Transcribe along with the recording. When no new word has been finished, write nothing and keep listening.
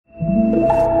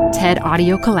TED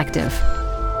Audio Collective.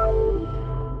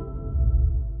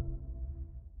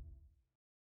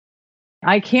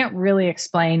 I can't really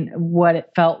explain what it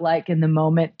felt like in the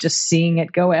moment, just seeing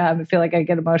it go. I feel like I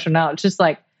get emotional now. It's just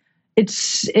like,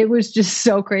 it was just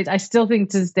so crazy. I still think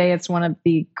to this day, it's one of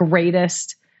the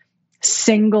greatest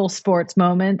single sports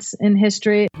moments in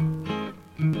history.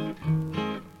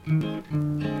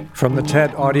 From the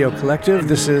TED Audio Collective,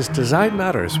 this is Design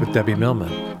Matters with Debbie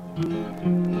Millman.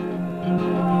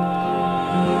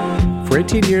 For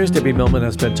 18 years, Debbie Millman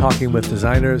has been talking with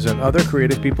designers and other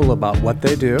creative people about what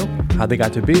they do, how they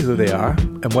got to be who they are,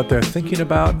 and what they're thinking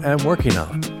about and working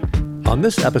on. On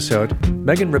this episode,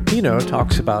 Megan Rapinoe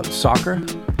talks about soccer,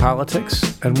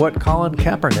 politics, and what Colin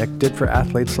Kaepernick did for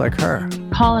athletes like her.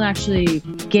 Colin actually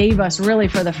gave us, really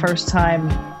for the first time,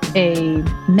 a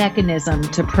mechanism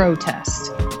to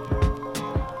protest.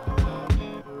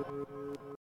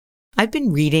 I've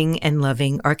been reading and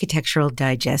loving Architectural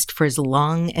Digest for as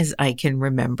long as I can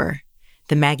remember.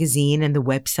 The magazine and the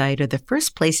website are the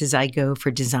first places I go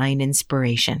for design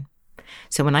inspiration.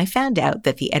 So when I found out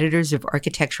that the editors of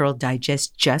Architectural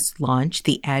Digest just launched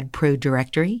the Ad Pro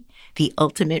Directory, the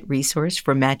ultimate resource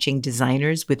for matching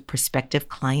designers with prospective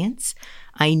clients,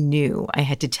 I knew I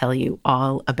had to tell you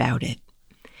all about it.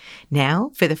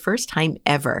 Now, for the first time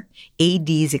ever,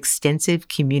 AD's extensive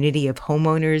community of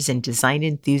homeowners and design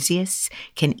enthusiasts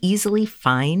can easily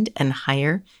find and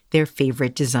hire their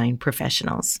favorite design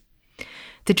professionals.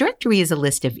 The directory is a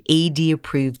list of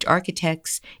AD-approved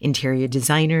architects, interior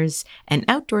designers, and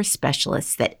outdoor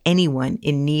specialists that anyone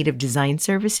in need of design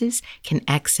services can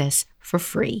access for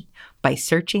free by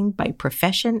searching by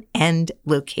profession and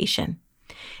location.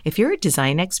 If you're a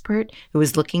design expert who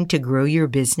is looking to grow your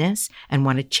business and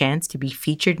want a chance to be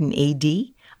featured in AD,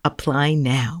 apply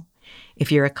now.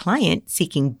 If you're a client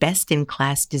seeking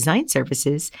best-in-class design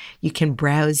services, you can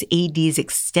browse AD's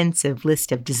extensive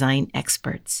list of design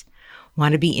experts.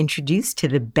 Want to be introduced to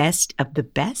the best of the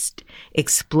best?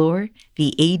 Explore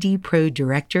the AD Pro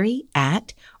directory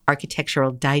at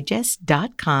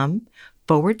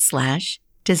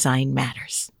architecturaldigest.com/Design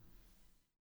Matters.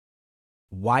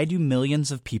 Why do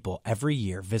millions of people every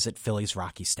year visit Philly's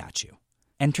Rocky statue?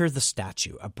 Enter The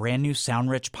Statue, a brand new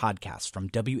sound-rich podcast from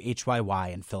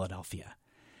WHYY in Philadelphia.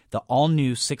 The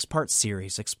all-new 6-part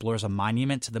series explores a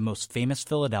monument to the most famous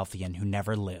Philadelphian who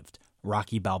never lived,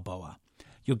 Rocky Balboa.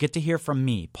 You'll get to hear from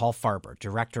me, Paul Farber,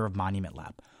 director of Monument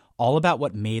Lab, all about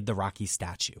what made the Rocky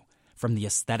statue, from the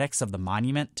aesthetics of the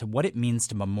monument to what it means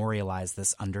to memorialize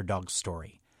this underdog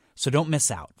story. So don't miss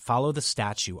out. Follow The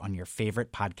Statue on your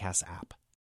favorite podcast app.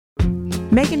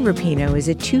 Megan Rapinoe is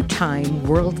a 2-time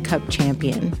World Cup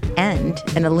champion and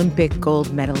an Olympic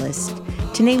gold medalist,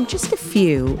 to name just a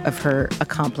few of her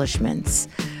accomplishments.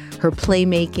 Her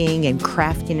playmaking and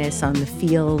craftiness on the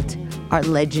field are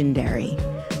legendary.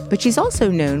 But she's also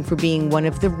known for being one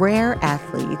of the rare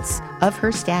athletes of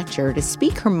her stature to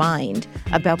speak her mind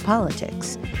about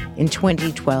politics. In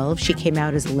 2012, she came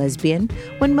out as a lesbian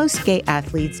when most gay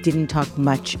athletes didn't talk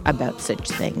much about such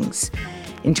things.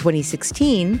 In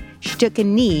 2016, she took a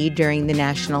knee during the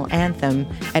national anthem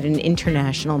at an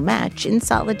international match in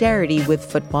solidarity with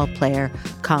football player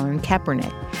Colin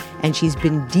Kaepernick, and she's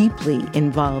been deeply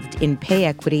involved in pay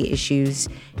equity issues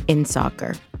in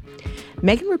soccer.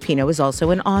 Megan Rapinoe is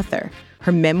also an author.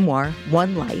 Her memoir,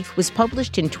 One Life, was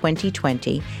published in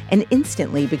 2020 and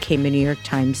instantly became a New York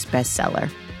Times bestseller.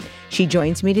 She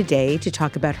joins me today to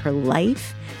talk about her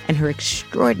life and her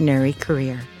extraordinary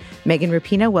career. Megan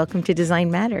Rapinoe, welcome to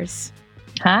Design Matters.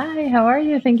 Hi, how are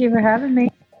you? Thank you for having me.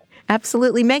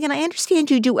 Absolutely. Megan, I understand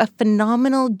you do a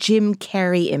phenomenal Jim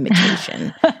Carrey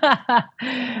imitation. Oh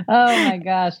my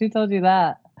gosh, who told you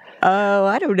that? Oh,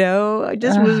 I don't know. I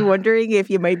just was wondering if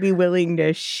you might be willing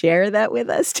to share that with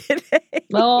us today.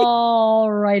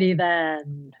 All righty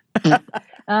then.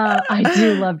 I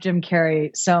do love Jim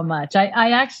Carrey so much.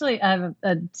 I actually have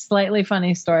a slightly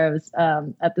funny story. I was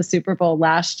at the Super Bowl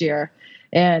last year,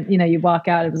 and you walk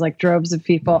out, it was like droves of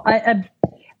people. I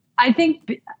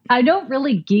think I don't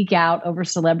really geek out over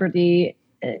celebrity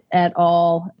at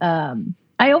all.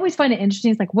 I always find it interesting.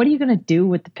 It's like, what are you going to do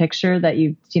with the picture that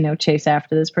you chase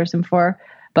after this person for?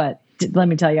 But let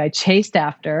me tell you, I chased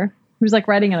after. He was like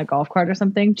riding in a golf cart or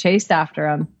something. Chased after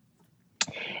him,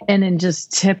 and in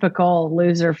just typical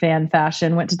loser fan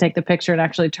fashion, went to take the picture and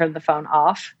actually turned the phone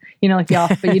off. Like the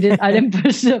off, but you didn't. I didn't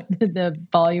push the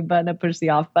volume button. I pushed the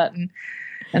off button,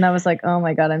 and I was like, "Oh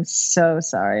my god, I'm so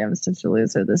sorry. I'm such a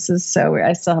loser. This is so weird."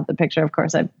 I still have the picture. Of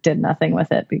course, I did nothing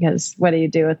with it because what do you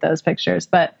do with those pictures?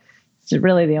 But it's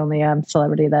really the only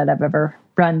celebrity that I've ever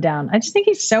run down. I just think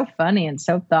he's so funny and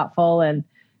so thoughtful and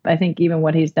I think even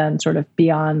what he's done sort of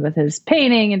beyond with his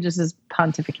painting and just his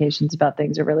pontifications about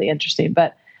things are really interesting.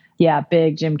 But yeah,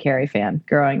 big Jim Carrey fan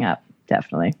growing up,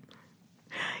 definitely.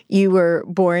 You were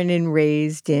born and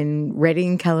raised in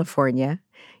Redding, California.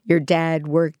 Your dad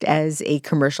worked as a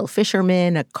commercial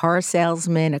fisherman, a car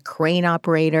salesman, a crane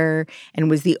operator, and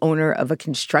was the owner of a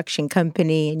construction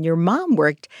company. And your mom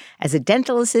worked as a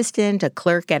dental assistant, a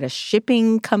clerk at a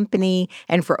shipping company,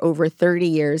 and for over 30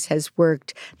 years has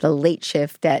worked the late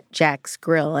shift at Jack's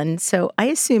Grill. And so I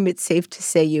assume it's safe to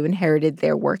say you inherited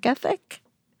their work ethic?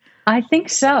 I think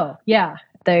so. Yeah.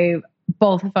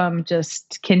 Both of them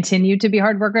just continue to be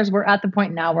hard workers. We're at the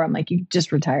point now where I'm like, you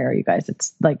just retire, you guys.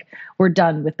 It's like, we're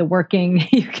done with the working.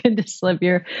 You can just live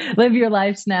your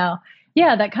lives now.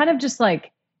 Yeah. That kind of just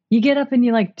like, you get up and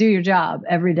you like do your job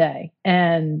every day,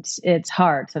 and it's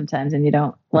hard sometimes and you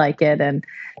don't like it. And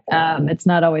it's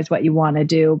not always what you want to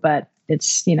do, but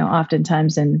it's,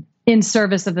 oftentimes in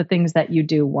service of the things that you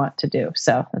do want to do.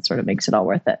 So that sort of makes it all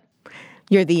worth it.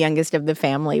 You're the youngest of the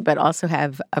family, but also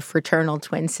have a fraternal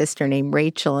twin sister named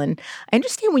Rachel. And I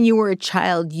understand when you were a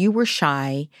child, you were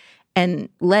shy and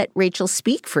let Rachel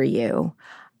speak for you.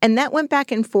 And that went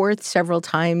back and forth several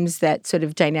times. That sort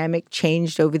of dynamic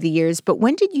changed over the years. But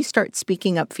when did you start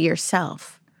speaking up for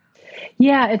yourself?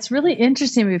 Yeah, it's really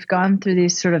interesting. We've gone through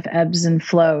these sort of ebbs and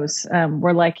flows.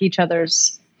 We're like each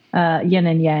other's yin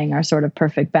and yang, our sort of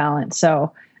perfect balance.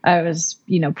 So I was,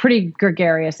 pretty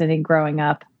gregarious, I think, growing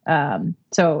up.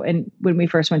 When we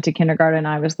first went to kindergarten,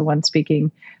 I was the one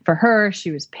speaking for her.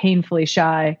 She was painfully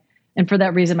shy. And for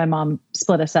that reason, my mom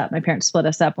split us up. My parents split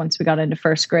us up once we got into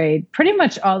first grade, pretty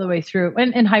much all the way through.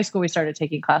 In high school, we started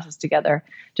taking classes together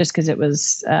just because it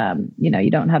was, you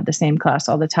don't have the same class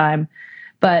all the time.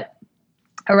 But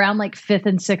around like 5th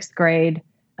and 6th grade,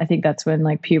 I think that's when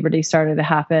like puberty started to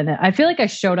happen. I feel like I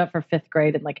showed up for 5th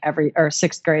grade and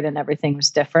 6th grade and everything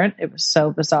was different. It was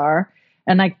so bizarre.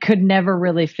 And I could never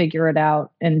really figure it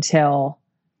out until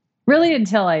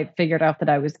I figured out that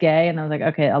I was gay. And I was like,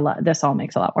 okay, this all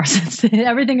makes a lot more sense.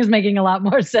 Everything is making a lot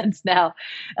more sense now.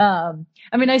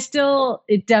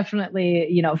 It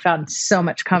definitely, found so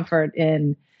much comfort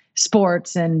in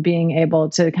sports and being able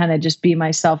to kind of just be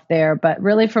myself there. But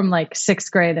really from like 6th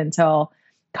grade until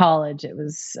college, it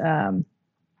was,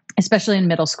 especially in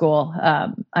middle school.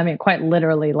 Quite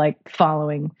literally like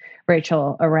following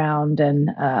Rachel around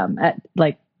and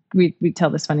we tell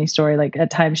this funny story. Like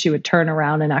at times she would turn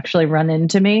around and actually run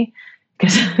into me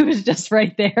because it was just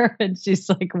right there. And she's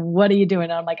like, what are you doing?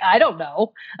 And I'm like, I don't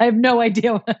know. I have no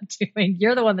idea what I'm doing.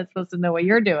 You're the one that's supposed to know what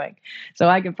you're doing. So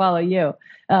I can follow you.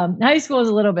 High school was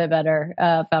a little bit better.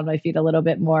 Found my feet a little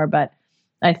bit more. But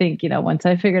I think, once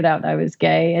I figured out I was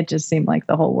gay, it just seemed like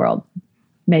the whole world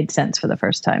made sense for the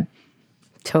first time.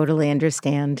 Totally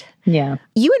understand. Yeah.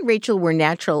 You and Rachel were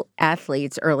natural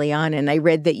athletes early on, and I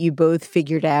read that you both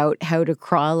figured out how to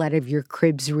crawl out of your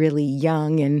cribs really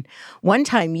young. And one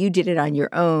time you did it on your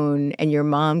own, and your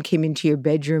mom came into your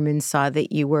bedroom and saw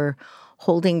that you were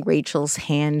holding Rachel's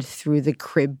hand through the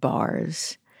crib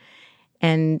bars.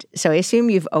 And so I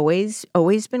assume you've always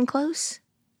been close?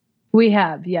 We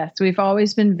have, yes. We've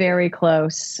always been very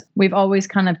close. We've always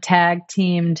kind of tag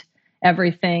teamed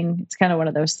everything. It's kind of one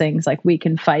of those things like we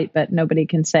can fight, but nobody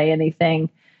can say anything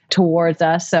towards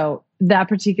us. So that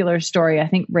particular story, I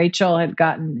think Rachel had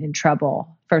gotten in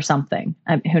trouble for something.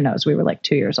 Who knows? We were like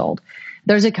 2 years old.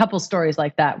 There's a couple stories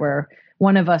like that where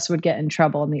one of us would get in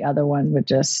trouble and the other one would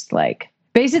just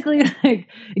basically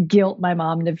guilt my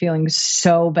mom into feeling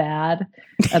so bad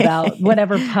about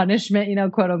whatever punishment,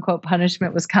 quote unquote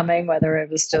punishment was coming, whether it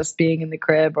was just being in the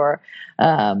crib or,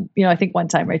 I think one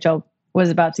time Rachel was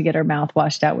about to get her mouth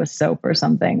washed out with soap or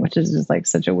something, which is just like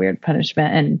such a weird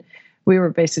punishment. And we were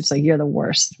basically like, you're the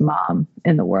worst mom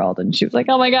in the world. And she was like,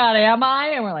 oh my God, am I?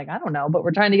 And we're like, I don't know, but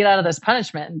we're trying to get out of this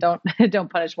punishment and don't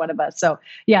punish one of us. So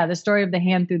yeah, the story of the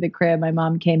hand through the crib, my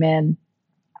mom came in,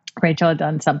 Rachel had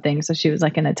done something. So she was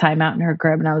like in a timeout in her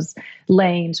crib and I was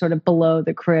laying sort of below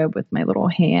the crib with my little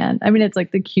hand. It's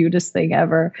like the cutest thing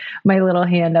ever. My little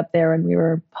hand up there and we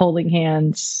were holding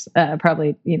hands,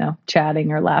 probably,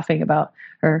 chatting or laughing about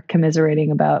or commiserating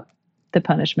about the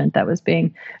punishment that was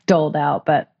being doled out.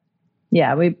 But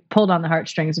yeah, we pulled on the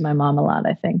heartstrings of my mom a lot,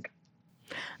 I think.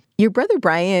 Your brother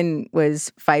Brian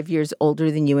was 5 years older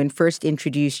than you and first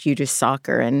introduced you to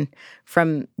soccer. And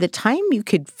from the time you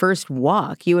could first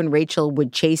walk, you and Rachel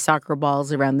would chase soccer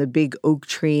balls around the big oak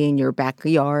tree in your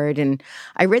backyard. And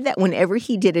I read that whenever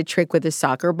he did a trick with a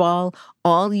soccer ball,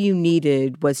 all you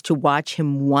needed was to watch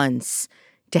him once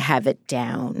to have it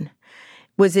down.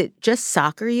 Was it just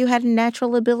soccer you had a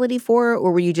natural ability for,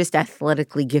 or were you just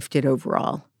athletically gifted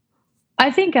overall? I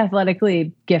think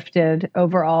athletically gifted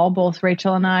overall, both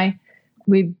Rachel and I.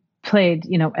 We played,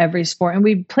 every sport, and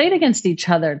we played against each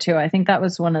other too. I think that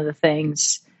was one of the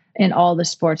things in all the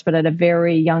sports, but at a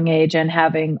very young age and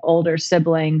having older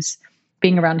siblings,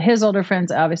 being around his older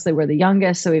friends, obviously we're the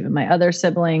youngest. So even my other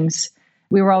siblings,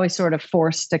 we were always sort of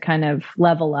forced to kind of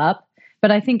level up.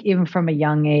 But I think even from a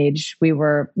young age, we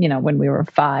were, when we were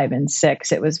 5 and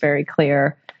 6, it was very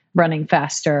clear running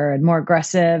faster and more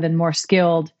aggressive and more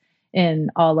skilled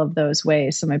in all of those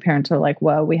ways. So my parents were like,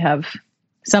 well, we have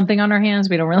something on our hands.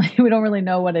 We don't really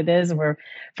know what it is. And we're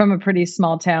from a pretty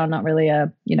small town, not really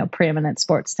a, preeminent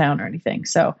sports town or anything.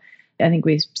 So I think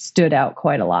we stood out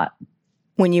quite a lot.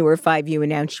 When you were 5, you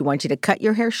announced you wanted to cut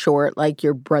your hair short like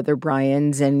your brother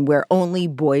Brian's and wear only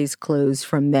boys' clothes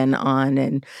from then on.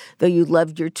 And though you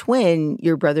loved your twin,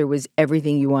 your brother was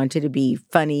everything you wanted to be: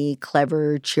 funny,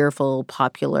 clever, cheerful,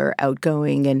 popular,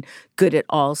 outgoing, and good at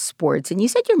all sports. And you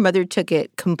said your mother took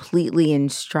it completely in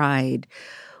stride.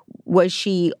 Was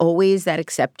she always that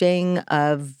accepting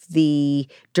of the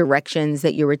directions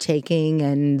that you were taking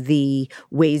and the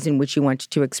ways in which you wanted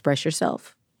to express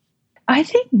yourself? I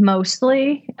think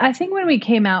mostly. I think when we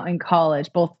came out in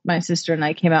college, both my sister and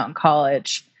I came out in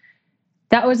college,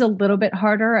 that was a little bit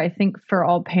harder. I think for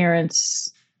all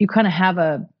parents, you kind of have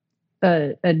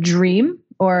a dream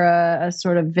or a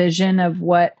sort of vision of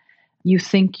what you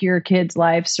think your kids'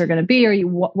 lives are going to be, or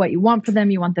what you want for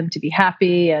them. You want them to be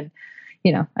happy. And,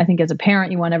 I think as a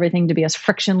parent, you want everything to be as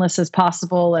frictionless as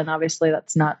possible. And obviously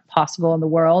that's not possible in the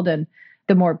world. And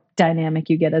the more dynamic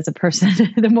you get as a person,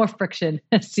 the more friction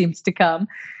seems to come.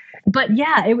 But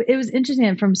yeah, it was interesting.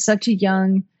 And from such a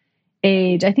young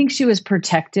age, I think she was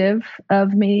protective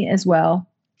of me as well,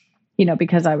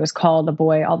 because I was called a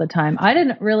boy all the time. I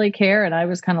didn't really care. And I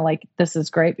was kind of like, this is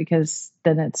great, because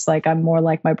then it's like, I'm more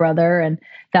like my brother. And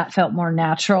that felt more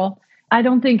natural. I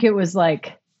don't think it was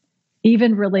like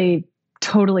even really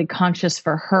totally conscious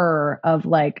for her of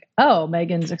like, oh,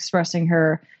 Megan's expressing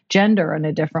her gender in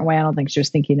a different way. I don't think she was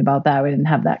thinking about that. We didn't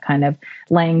have that kind of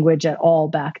language at all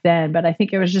back then. But I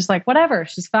think it was just like, whatever,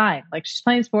 she's fine. Like, she's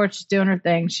playing sports, she's doing her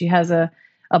thing. She has a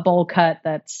bowl cut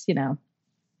that's,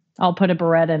 I'll put a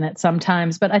beret in it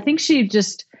sometimes. But I think she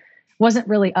just wasn't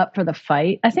really up for the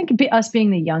fight. I think us being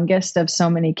the youngest of so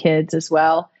many kids as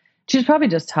well, she was probably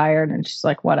just tired and she's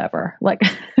like, whatever, like,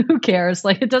 who cares?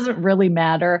 Like, it doesn't really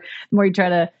matter. The more you try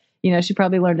to, she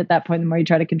probably learned at that point, the more you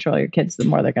try to control your kids, the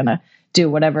more they're going to do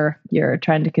whatever you're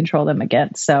trying to control them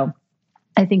against. So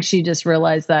I think she just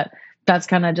realized that that's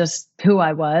kind of just who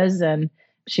I was. And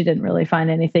she didn't really find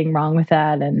anything wrong with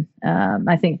that. And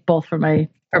I think both for my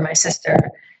sister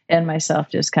and myself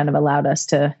just kind of allowed us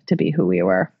to be who we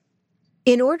were.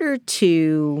 In order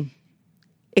to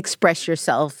express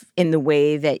yourself in the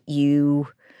way that you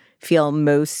feel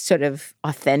most sort of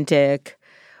authentic,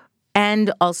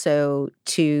 and also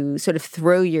to sort of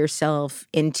throw yourself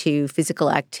into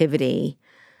physical activity,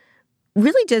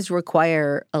 really does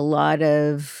require a lot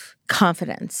of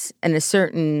confidence and a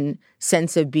certain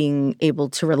sense of being able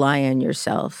to rely on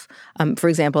yourself. For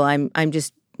example, I'm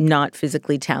just not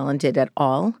physically talented at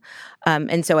all.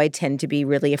 And so I tend to be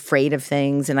really afraid of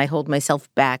things, and I hold myself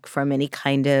back from any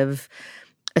kind of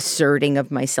asserting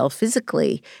of myself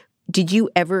physically. Did you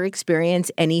ever experience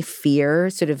any fear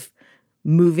sort of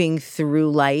moving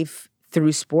through life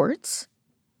through sports?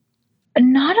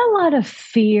 Not a lot of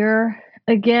fear.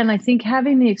 Again, I think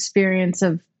having the experience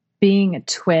of being a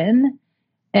twin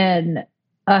and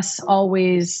us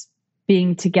always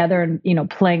being together and,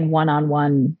 playing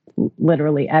one-on-one,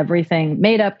 literally everything,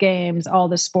 made up games, all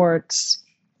the sports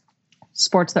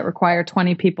that require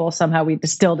 20 people. Somehow we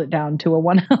distilled it down to a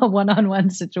one-on-one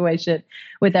situation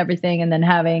with everything. And then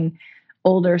having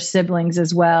older siblings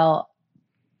as well.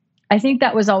 I think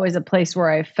that was always a place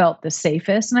where I felt the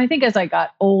safest. And I think as I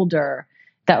got older,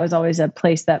 that was always a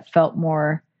place that felt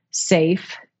more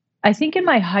safe. I think in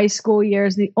my high school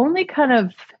years, the only kind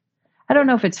of, I don't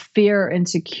know if it's fear or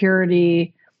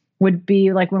insecurity, would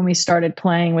be like when we started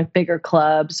playing with bigger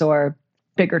clubs or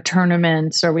bigger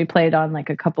tournaments, or we played on like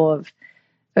a couple of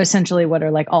essentially what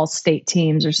are like all state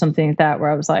teams or something like that,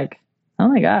 where I was like, oh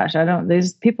my gosh,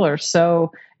 these people are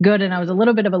so good. And I was a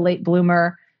little bit of a late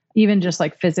bloomer, even just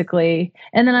like physically.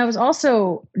 And then I was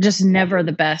also just never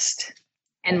the best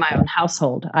in my own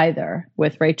household either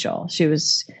with Rachel. She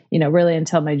was, really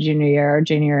until my junior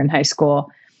year in high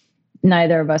school,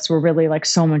 neither of us were really like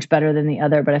so much better than the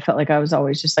other, but I felt like I was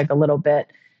always just like a little bit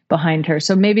behind her.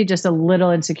 So maybe just a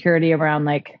little insecurity around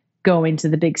like going to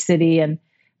the big city and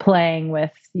playing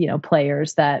with,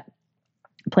 players that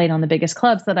played on the biggest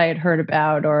clubs that I had heard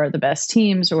about or the best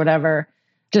teams or whatever,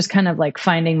 just kind of like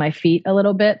finding my feet a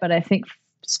little bit. But I think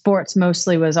sports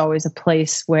mostly was always a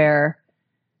place where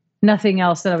nothing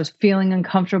else that I was feeling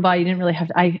uncomfortable by. You didn't really have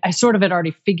to, I sort of had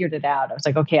already figured it out. I was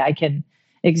like, okay, I can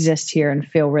exist here and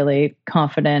feel really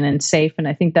confident and safe. And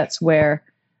I think that's where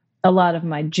a lot of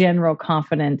my general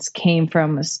confidence came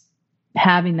from, was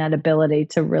having that ability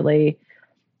to really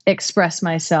express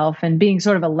myself and being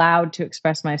sort of allowed to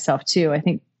express myself too. I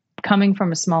think coming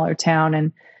from a smaller town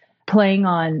and playing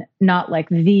on not like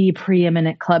the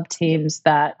preeminent club teams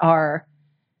that are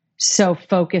so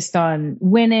focused on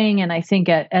winning. And I think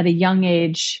at a young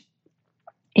age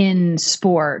in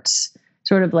sports,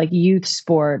 sort of like youth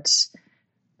sports,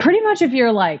 pretty much if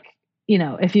you're like,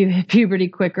 if you hit puberty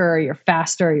quicker or you're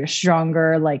faster or you're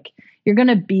stronger, like you're going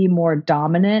to be more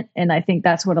dominant. And I think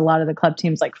that's what a lot of the club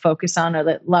teams like focus on,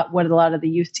 or what a lot of the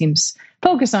youth teams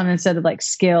focus on, instead of like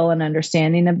skill and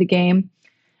understanding of the game.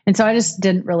 And so I just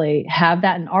didn't really have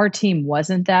that. And our team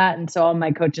wasn't that. And so all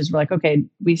my coaches were like, okay,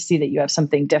 we see that you have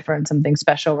something different, something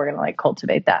special. We're going to like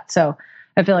cultivate that. So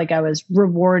I feel like I was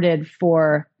rewarded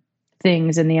for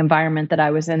things in the environment that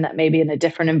I was in that maybe in a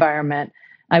different environment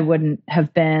I wouldn't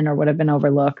have been, or would have been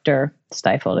overlooked or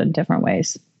stifled in different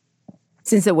ways.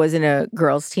 Since there wasn't a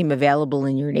girls' team available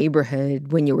in your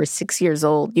neighborhood, when you were 6 years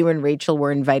old, you and Rachel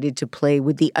were invited to play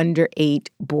with the under-8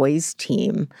 boys'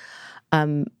 team.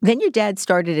 Then your dad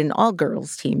started an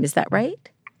all-girls team. Is that right?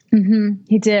 Mm-hmm.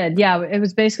 He did. Yeah, it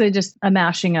was basically just a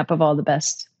mashing up of all the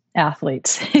best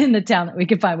athletes in the town that we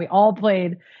could find. We all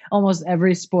played almost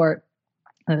every sport.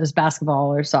 It was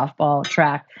basketball or softball,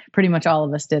 track. Pretty much all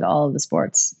of us did all of the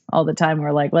sports all the time.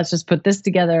 We're like, let's just put this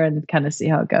together and kind of see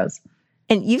how it goes.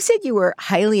 And you said you were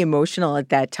highly emotional at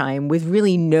that time with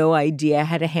really no idea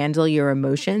how to handle your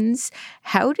emotions.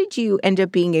 How did you end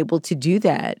up being able to do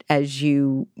that as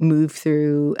you moved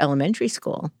through elementary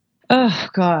school? Oh,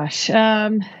 gosh.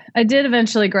 I did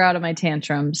eventually grow out of my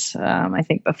tantrums, I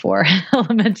think before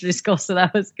elementary school. So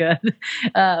that was good.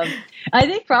 I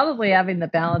think probably having the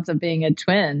balance of being a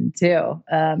twin too.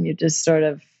 You're just sort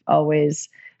of always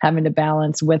having to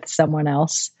balance with someone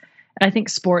else. I think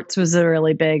sports was a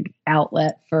really big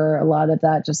outlet for a lot of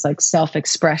that, just like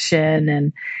self-expression.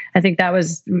 And I think that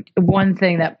was one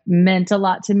thing that meant a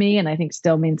lot to me, and I think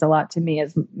still means a lot to me,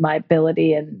 is my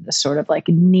ability and the sort of like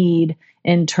need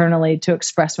internally to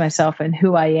express myself and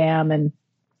who I am and,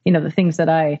 the things that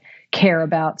I care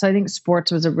about. So I think sports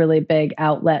was a really big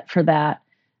outlet for that.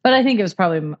 But I think it was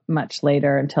probably much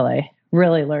later until I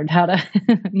really learned how to,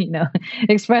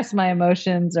 express my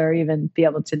emotions or even be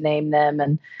able to name them.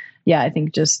 And yeah, I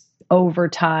think just over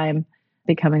time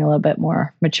becoming a little bit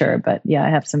more mature. But yeah, I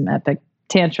have some epic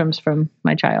tantrums from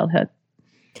my childhood.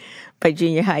 By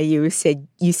junior high, you said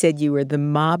you were the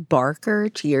Ma Barker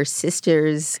to your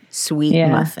sister's sweet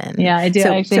muffin. Yeah, I do.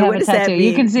 I actually have a tattoo.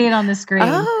 You can see it on the screen.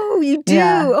 Oh, you do?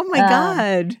 Yeah. Oh my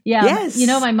God. Yeah. Yes.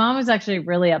 My mom was actually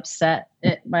really upset.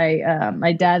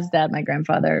 My dad's dad, my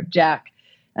grandfather, Jack,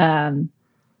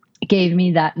 gave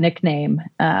me that nickname.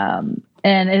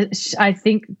 I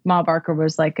think Ma Barker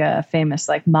was like a famous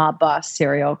like mob boss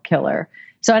serial killer.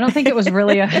 So I don't think it was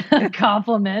really a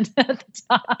compliment at the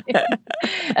time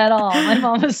at all. My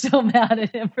mom was so mad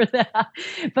at him for that.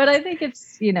 But I think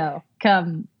it's,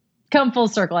 come full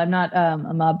circle. I'm not a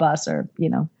mob boss or,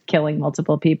 killing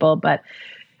multiple people. But,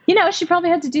 she probably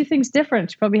had to do things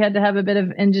different. She probably had to have a bit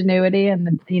of ingenuity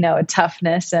and, a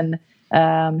toughness and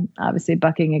obviously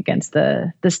bucking against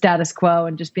the status quo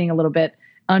and just being a little bit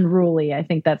unruly. I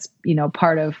think that's,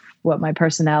 part of what my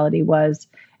personality was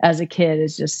as a kid,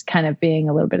 is just kind of being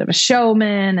a little bit of a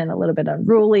showman and a little bit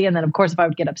unruly. And then of course, if I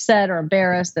would get upset or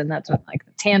embarrassed, then that's when like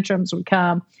the tantrums would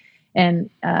come.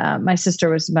 And my sister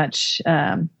was much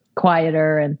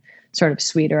quieter and sort of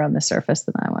sweeter on the surface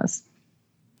than I was.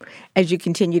 As you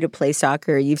continue to play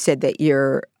soccer, you've said that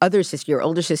your older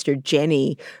sister,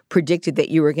 Jenny, predicted that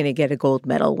you were going to get a gold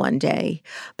medal one day.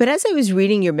 But as I was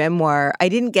reading your memoir, I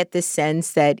didn't get the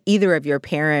sense that either of your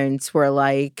parents were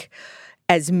like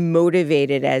as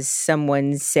motivated as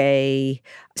someone, say,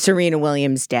 Serena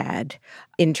Williams' dad,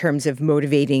 in terms of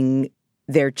motivating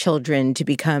their children to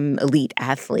become elite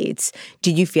athletes.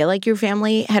 Did you feel like your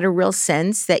family had a real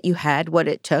sense that you had what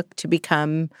it took to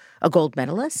become a gold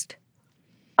medalist?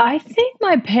 I think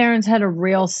my parents had a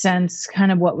real sense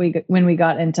kind of when we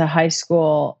got into high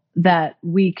school, that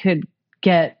we could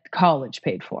get college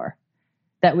paid for,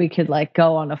 that we could like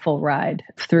go on a full ride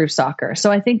through soccer.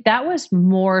 So I think that was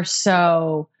more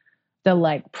so the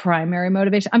like primary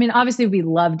motivation. I mean, obviously we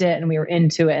loved it and we were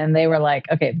into it, and they were like,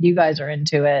 okay, if you guys are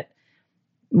into it,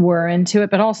 we're into it.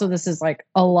 But also this is like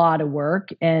a lot of work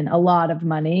and a lot of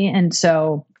money. And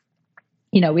so,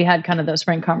 we had kind of those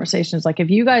frank conversations. Like,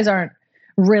 if you guys aren't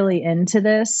really into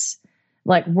this,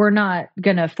 like, we're not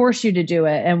going to force you to do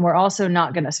it. And we're also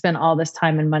not going to spend all this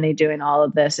time and money doing all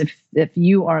of this if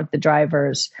you aren't the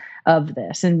drivers of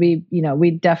this. And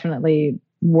we definitely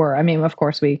were. I mean, of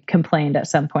course, we complained at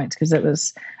some points because it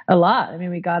was a lot. I mean,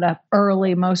 we got up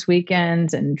early most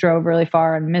weekends and drove really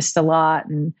far and missed a lot.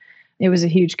 And it was a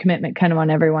huge commitment kind of on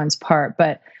everyone's part.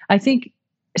 But I think,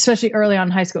 especially early on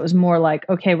in high school, it was more like,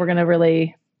 okay, we're going to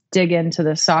really dig into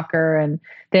the soccer, and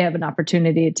they have an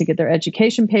opportunity to get their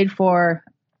education paid for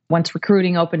once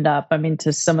recruiting opened up, I mean,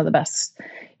 to some of the best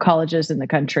colleges in the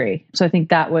country. So I think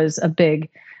that was a big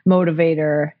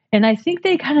motivator. And I think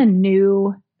they kind of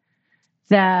knew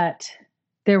that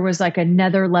there was like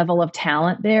another level of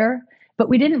talent there, but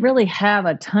we didn't really have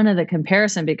a ton of the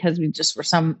comparison because we just were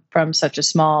from such a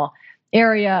small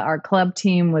area. Our club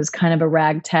team was kind of a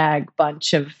ragtag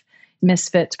bunch of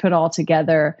misfits put all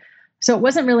together. So it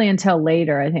wasn't really until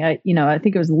later. I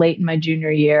think it was late in my junior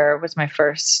year was my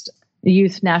first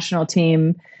youth national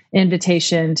team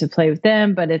invitation to play with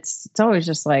them. But it's always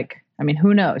just like, I mean,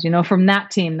 who knows? From that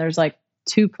team, there's like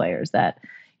 2 players that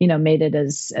made it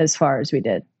as far as we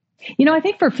did. I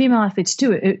think for female athletes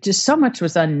too, it just so much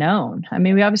was unknown. I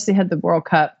mean, we obviously had the World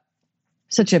Cup,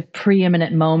 such a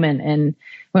preeminent moment in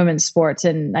women's sports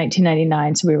in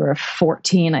 1999. So we were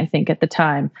 14, I think, at the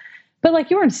time. But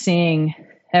like, you weren't seeing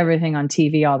everything on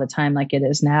TV all the time like it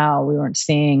is now. We weren't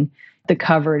seeing the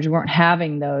coverage. We weren't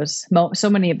having those. So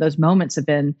many of those moments have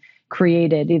been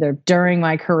created either during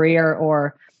my career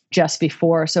or just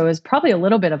before. So it was probably a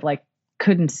little bit of like,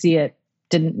 couldn't see it,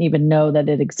 didn't even know that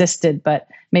it existed, but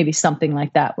maybe something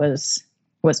like that was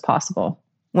possible.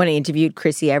 When I interviewed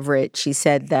Chrissy Everett, she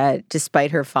said that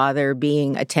despite her father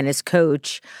being a tennis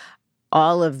coach,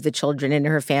 all of the children in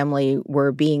her family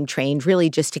were being trained really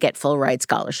just to get full ride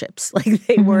scholarships. Like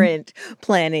they weren't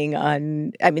planning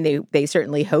on, I mean, they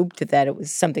certainly hoped that it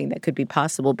was something that could be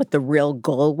possible, but the real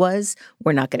goal was,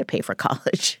 we're not going to pay for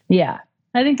college. Yeah.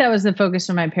 I think that was the focus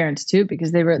for my parents too,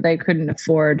 because they couldn't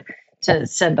afford to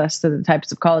send us to the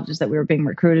types of colleges that we were being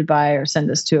recruited by, or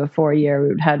send us to a 4-year. We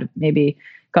would have maybe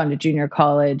gone to junior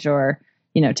college or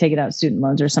taking out student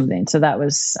loans or something. So that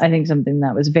was, I think, something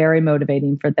that was very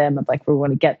motivating for them of like, we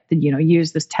want to get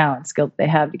use this talent skill that they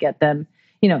have to get them,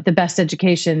 the best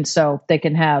education so they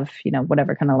can have,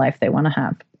 whatever kind of life they want to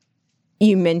have.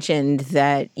 You mentioned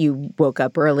that you woke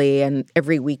up early and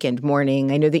every weekend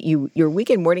morning. I know that your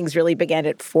weekend mornings really began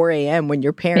at 4 a.m. when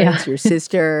your parents, your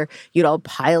sister, you'd all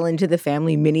pile into the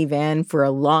family minivan for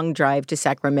a long drive to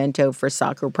Sacramento for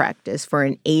soccer practice for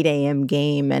an 8 a.m.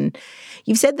 game. And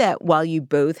you've said that while you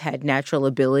both had natural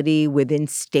ability with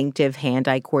instinctive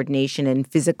hand-eye coordination and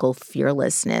physical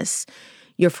fearlessness,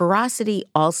 your ferocity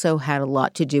also had a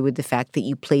lot to do with the fact that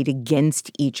you played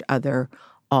against each other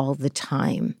all the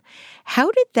time. How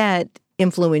did that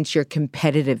influence your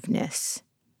competitiveness?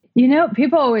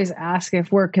 People always ask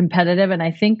if we're competitive. And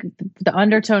I think the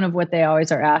undertone of what they always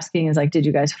are asking is like, did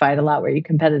you guys fight a lot? Were you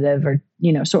competitive? Or,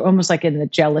 so almost like in the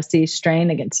jealousy strain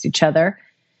against each other.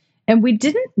 And we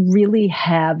didn't really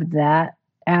have that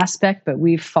aspect, but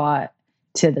we fought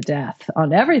to the death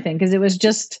on everything because it was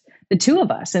just the two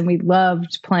of us. And we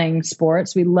loved playing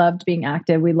sports. We loved being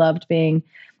active. We loved being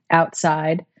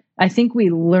outside. I think we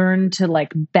learned to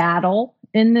like battle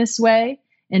in this way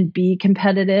and be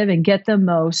competitive and get the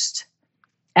most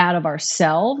out of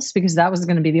ourselves, because that was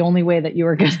going to be the only way that you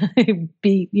were going to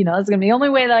beat, that's going to be the only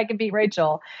way that I could beat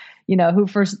Rachel, who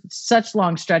for such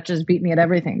long stretches beat me at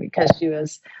everything because she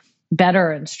was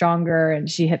better and stronger and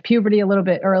she hit puberty a little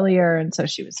bit earlier. And so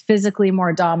she was physically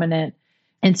more dominant.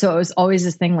 And so it was always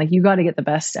this thing like, you got to get the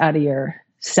best out of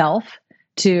yourself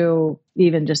to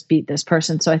even just beat this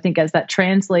person. So I think as that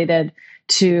translated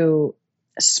to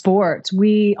sports,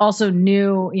 we also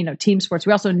knew, team sports,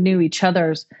 we also knew each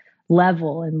other's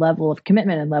level of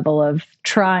commitment and level of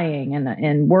trying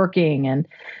and working and,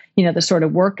 the sort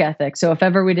of work ethic. So if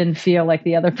ever we didn't feel like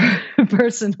the other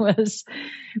person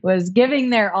was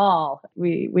giving their all,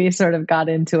 we sort of got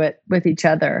into it with each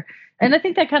other. And I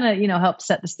think that kind of, helped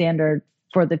set the standard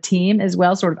for the team as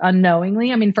well, sort of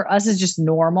unknowingly. I mean, for us, it's just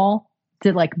normal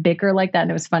to like bicker like that.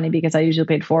 And it was funny because I usually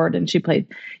played forward and she played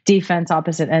defense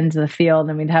opposite ends of the field.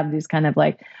 And we'd have these kind of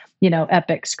like,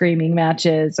 epic screaming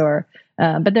matches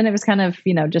but then it was kind of,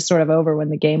 just sort of over when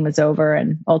the game was over.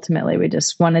 And ultimately we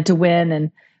just wanted to win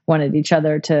and wanted each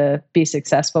other to be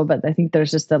successful. But I think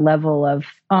there's just a level of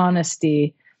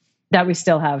honesty that we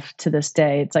still have to this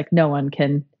day. It's like no one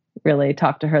can really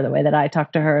talk to her the way that I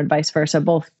talk to her and vice versa,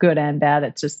 both good and bad.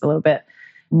 It's just a little bit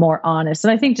more honest.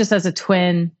 And I think just as a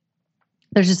twin,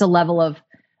 there's just a level of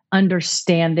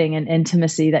understanding and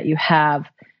intimacy that you have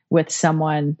with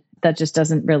someone that just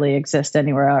doesn't really exist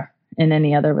anywhere in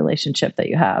any other relationship that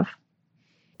you have.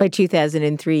 By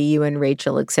 2003, you and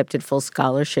Rachel accepted full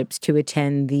scholarships to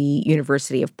attend the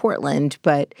University of Portland,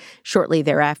 but shortly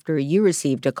thereafter, you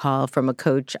received a call from a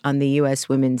coach on the U.S.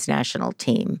 women's national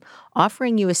team,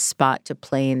 offering you a spot to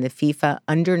play in the FIFA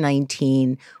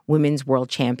Under-19 Women's World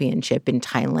Championship in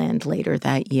Thailand later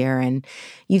that year. And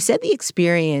you said the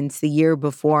experience the year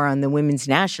before on the women's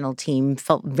national team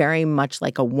felt very much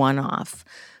like a one-off,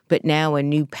 but now a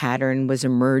new pattern was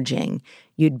emerging.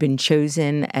 You'd been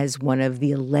chosen as one of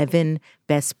the 11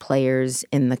 best players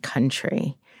in the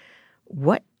country.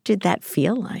 What did that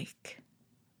feel like?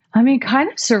 I mean, kind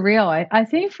of surreal. I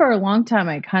think for a long time,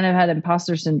 I kind of had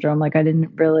imposter syndrome. Like I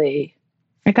didn't really,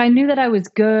 like I knew that I was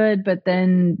good, but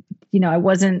then, I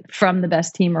wasn't from the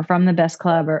best team or from the best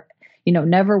club or,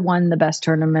 never won the best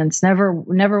tournaments,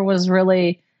 never was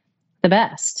really the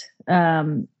best.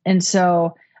 And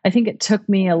so I think it took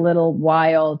me a little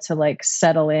while to like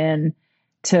settle in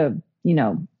to,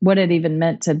 what it even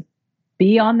meant to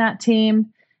be on that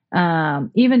team.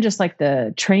 Even just like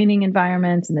the training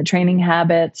environments and the training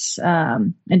habits,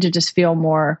 and to just feel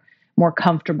more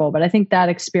comfortable. But I think that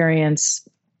experience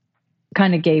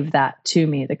kind of gave that to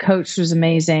me. The coach was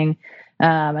amazing.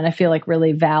 And I feel like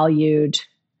really valued,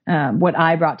 what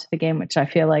I brought to the game, which I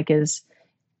feel like is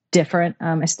different.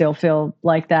 I still feel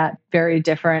like that, very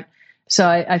different. So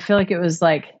I feel like it was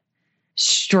like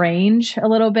strange a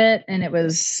little bit. And it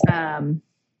was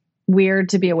weird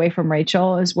to be away from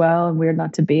Rachel as well, and weird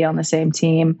not to be on the same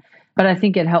team. But I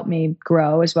think it helped me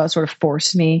grow as well, sort of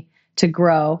forced me to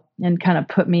grow and kind of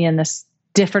put me in this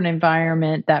different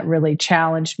environment that really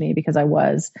challenged me because I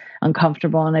was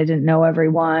uncomfortable and I didn't know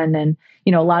everyone. And,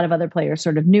 a lot of other players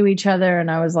sort of knew each other.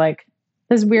 And I was like,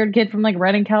 this weird kid from like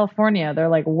Redding, California. They're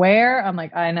like, where? I'm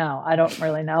like, I know. I don't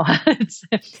really know.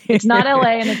 It's not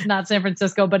LA and it's not San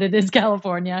Francisco, but it is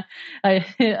California. I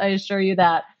assure you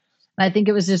that. I think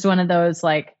it was just one of those,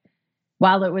 like,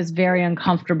 while it was very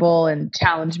uncomfortable and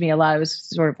challenged me a lot, it was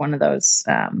sort of one of those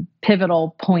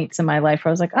pivotal points in my life where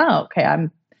I was like, oh, okay,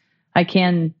 I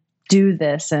can do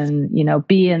this and,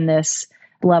 be in this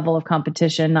level of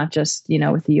competition, not just,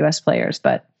 with the US players,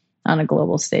 but on a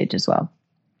global stage as well.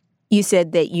 You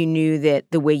said that you knew that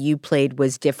the way you played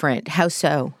was different. How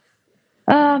so?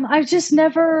 I've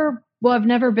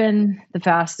never been the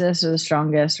fastest or the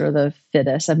strongest or the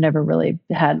fittest. I've never really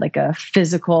had like a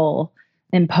physical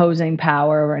imposing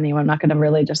power over anyone. I'm not going to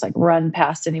really just like run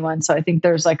past anyone. So I think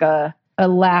there's like a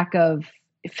lack of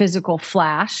physical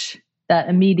flash that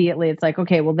immediately it's like,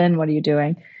 okay, well then what are you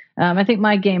doing? I think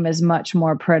my game is much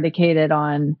more predicated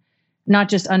on not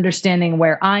just understanding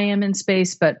where I am in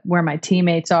space, but where my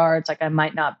teammates are. It's like I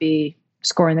might not be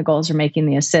scoring the goals or making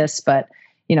the assists, but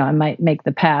I might make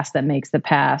the pass that makes the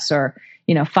pass, or,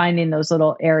 finding those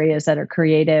little areas that are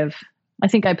creative. I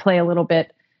think I play a little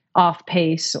bit off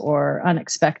pace or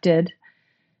unexpected,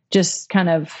 just kind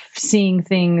of seeing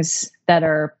things that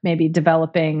are maybe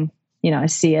developing, I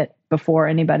see it before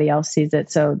anybody else sees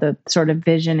it. So the sort of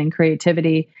vision and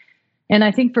creativity. And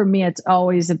I think for me, it's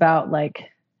always about like,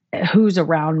 who's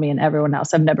around me and everyone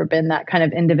else. I've never been that kind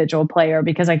of individual player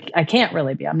because I can't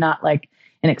really be. I'm not like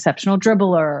an exceptional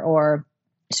dribbler or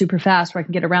super fast where I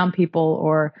can get around people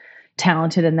or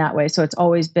talented in that way. So it's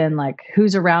always been like,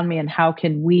 who's around me and how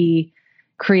can we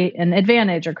create an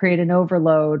advantage or create an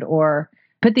overload or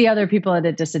put the other people at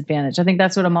a disadvantage. I think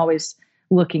that's what I'm always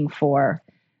looking for.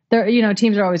 There,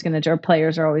 teams are always going to, or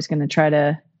players are always going to try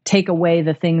to take away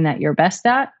the thing that you're best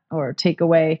at or take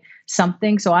away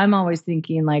something. So I'm always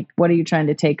thinking like, what are you trying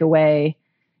to take away?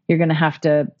 You're going to have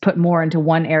to put more into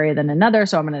one area than another.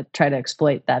 So I'm going to try to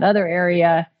exploit that other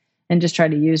area and just try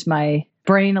to use my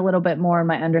brain a little bit more and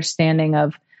my understanding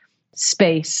of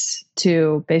space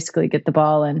to basically get the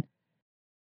ball in.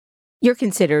 You're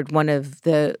considered one of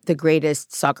the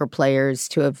greatest soccer players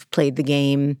to have played the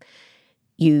game.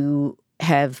 You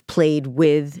have played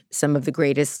with some of the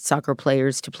greatest soccer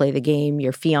players to play the game.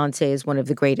 Your fiance is one of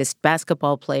the greatest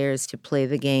basketball players to play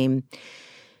the game.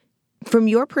 From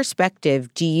your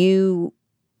perspective, do you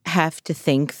have to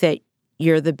think that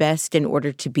you're the best in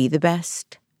order to be the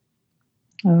best?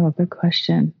 Oh, good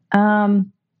question. I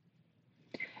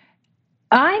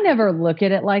never look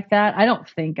at it like that. I don't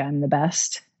think I'm the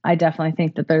best. I definitely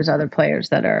think that there's other players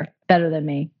that are better than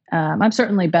me. I'm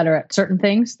certainly better at certain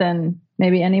things than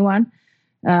maybe anyone.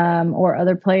 Or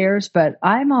other players, but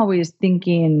I'm always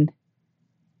thinking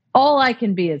all I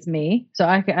can be is me. So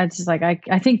I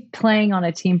think playing on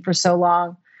a team for so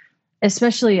long,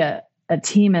 especially a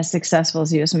team as successful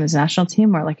as the U.S. Women's National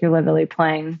Team, where like you're literally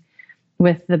playing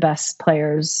with the best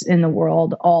players in the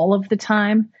world all of the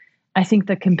time. I think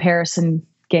the comparison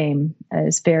game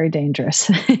is very dangerous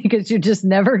because you're just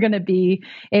never going to be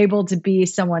able to be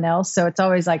someone else. So it's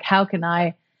always like, how can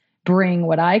I bring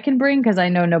what I can bring? Because I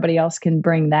know nobody else can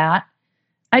bring that.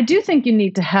 I do think you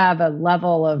need to have a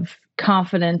level of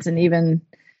confidence and even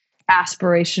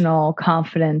aspirational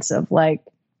confidence of like,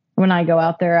 when I go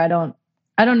out there, I don't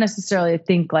necessarily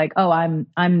think like, oh,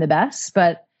 I'm the best,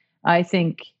 but I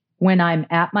think when I'm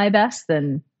at my best,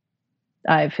 then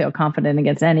I feel confident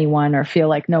against anyone, or feel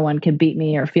like no one can beat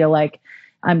me, or feel like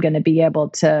I'm going to be able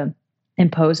to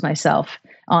impose myself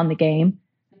on the game.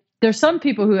 There's some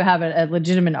people who have a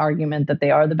legitimate argument that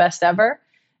they are the best ever.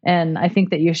 And I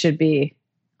think that you should be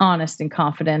honest and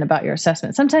confident about your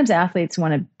assessment. Sometimes athletes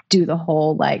want to do the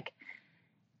whole, like,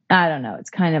 I don't know, it's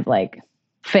kind of like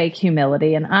fake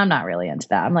humility. And I'm not really into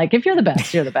that. I'm like, if you're the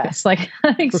best, you're the best. Like,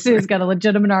 I think Sue's got a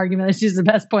legitimate argument that she's the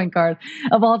best point guard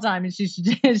of all time. And she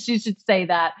should say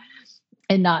that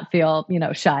and not feel,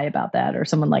 shy about that. Or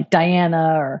someone like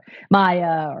Diana or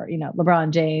Maya or, LeBron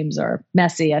James or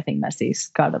Messi. I think Messi's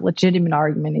got a legitimate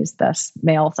argument. He's the best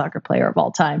male soccer player of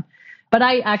all time. But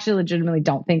I actually legitimately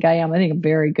don't think I am. I think I'm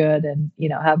very good and,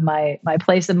 have my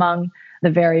place among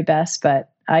the very best. But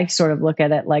I sort of look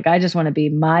at it like, I just want to be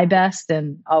my best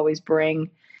and always bring,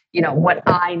 what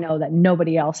I know that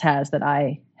nobody else has that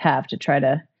I have, to try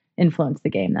to influence the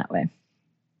game that way.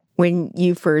 When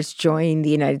you first joined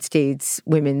the United States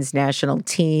women's national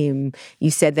team,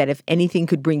 you said that if anything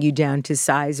could bring you down to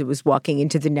size, it was walking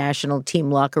into the national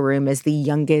team locker room as the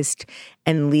youngest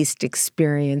and least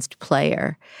experienced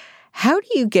player. How do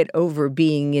you get over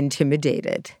being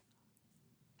intimidated?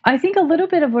 I think a little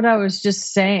bit of what I was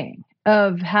just saying,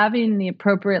 of having the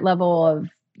appropriate level of,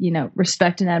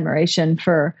 respect and admiration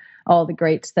for all the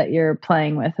greats that you're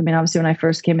playing with. I mean, obviously when I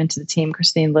first came into the team,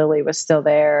 Christine Lilly was still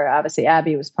there. Obviously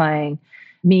Abby was playing.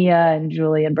 Mia and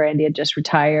Julie and Brandy had just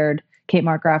retired. Kate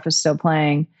Markgraf was still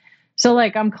playing. So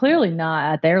like, I'm clearly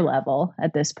not at their level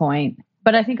at this point,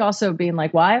 but I think also being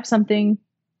like, well, I have something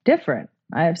different.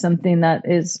 I have something that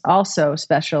is also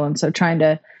special. And so trying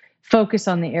to focus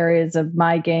on the areas of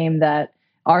my game that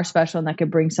are special and that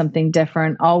could bring something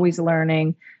different, always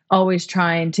learning, always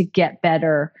trying to get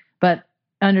better, but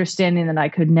understanding that I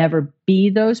could never be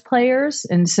those players.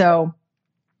 And so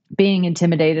being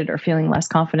intimidated or feeling less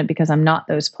confident because I'm not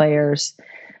those players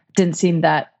didn't seem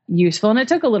that useful. And it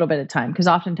took a little bit of time, because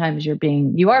oftentimes you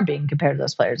are being compared to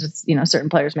those players. It's, certain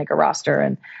players make a roster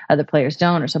and other players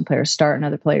don't, or some players start and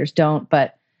other players don't.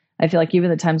 But I feel like even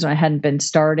the times when I hadn't been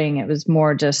starting, it was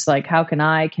more just like, how can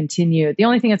I continue? The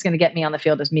only thing that's going to get me on the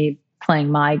field is me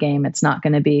playing my game. It's not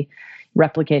going to be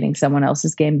replicating someone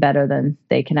else's game better than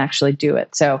they can actually do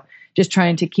it. So just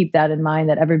trying to keep that in mind,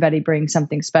 that everybody brings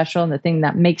something special. And the thing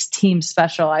that makes teams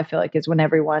special, I feel like, is when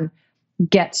everyone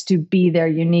gets to be their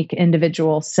unique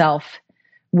individual self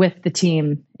with the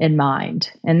team in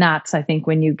mind. And that's, I think,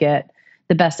 when you get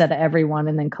the best out of everyone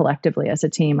and then collectively as a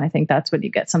team, I think that's when you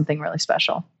get something really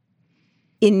special.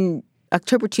 In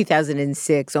October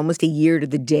 2006, almost a year to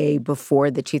the day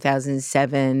before the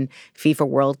 2007 FIFA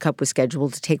World Cup was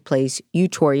scheduled to take place, you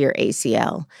tore your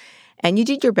ACL. And you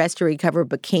did your best to recover,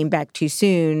 but came back too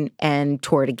soon and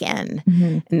tore it again.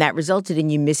 Mm-hmm. And that resulted in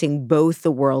you missing both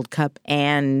the World Cup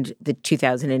and the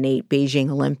 2008 Beijing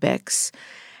Olympics.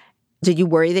 Did you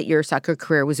worry that your soccer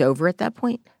career was over at that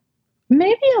point?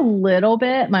 Maybe a little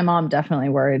bit. My mom definitely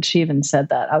worried. She even said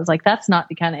that. I was like, that's not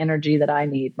the kind of energy that I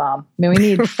need, Mom. I mean, we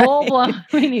need full-blown,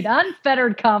 we need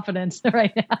unfettered confidence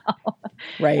right now.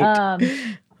 Right.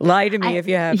 Lie to me if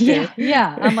you have to.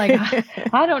 Yeah. I'm like,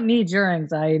 I don't need your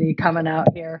anxiety coming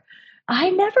out here. I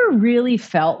never really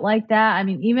felt like that. I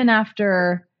mean, even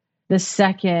after the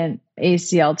second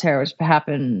ACL tear, which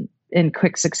happened in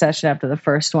quick succession after the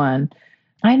first one,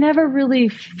 I never really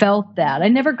felt that. I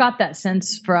never got that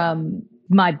sense from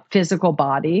my physical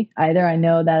body either. I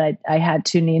know that I had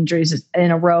 2 knee injuries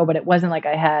in a row, but it wasn't like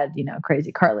I had,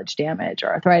 crazy cartilage damage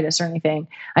or arthritis or anything.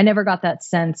 I never got that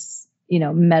sense,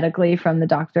 medically from the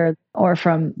doctor or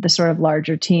from the sort of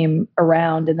larger team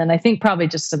around. And then I think probably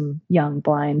just some young,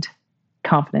 blind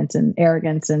confidence and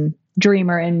arrogance and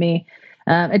dreamer in me.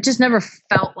 It just never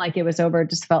felt like it was over. It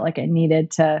just felt like I needed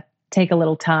to take a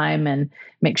little time and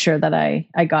make sure that I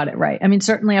got it right. I mean,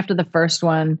 certainly after the first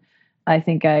one, I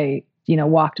think I,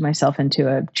 walked myself into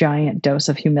a giant dose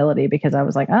of humility, because I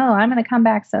was like, oh, I'm going to come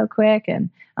back so quick and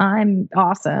I'm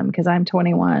awesome because I'm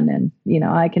 21 and,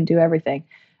 I can do everything.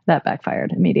 That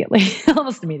backfired immediately,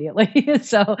 almost immediately.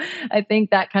 So I think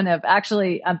that kind of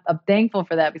actually, I'm thankful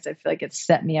for that, because I feel like it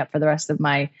set me up for the rest of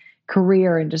my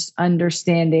career and just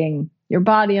understanding your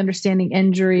body, understanding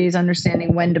injuries,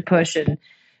 understanding when to push and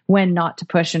when not to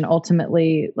push. And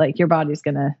ultimately, like, your body's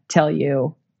going to tell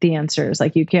you the answers.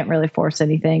 Like you can't really force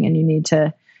anything, and you need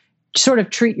to sort of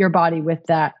treat your body with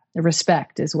that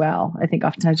respect as well. I think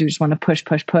oftentimes you just want to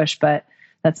push, but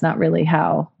that's not really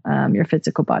how your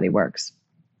physical body works.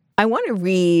 I want to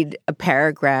read a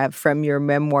paragraph from your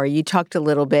memoir. You talked a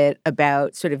little bit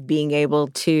about sort of being able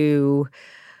to,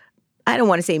 I don't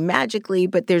want to say magically,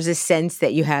 but there's a sense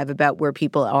that you have about where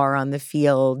people are on the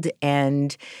field.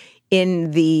 And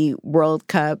in the World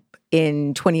Cup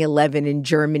in 2011 in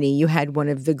Germany, you had one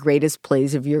of the greatest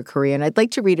plays of your career. And I'd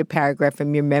like to read a paragraph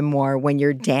from your memoir when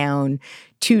you're down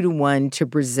 2-1 to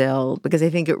Brazil, because I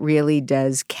think it really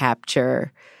does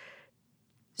capture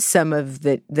some of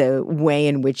the way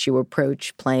in which you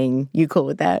approach playing. You cool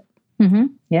with that? Mm-hmm.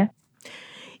 Yeah.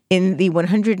 In the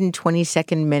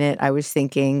 122nd minute, I was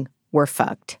thinking, we're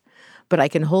fucked. But I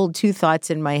can hold two thoughts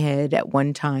in my head at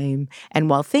one time. And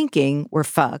while thinking, we're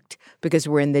fucked, because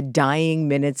we're in the dying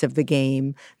minutes of the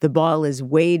game, the ball is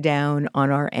way down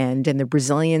on our end, and the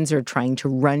Brazilians are trying to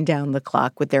run down the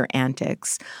clock with their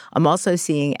antics. I'm also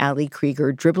seeing Ali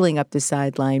Krieger dribbling up the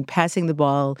sideline, passing the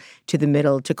ball to the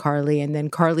middle to Carly, and then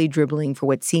Carly dribbling for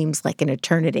what seems like an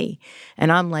eternity.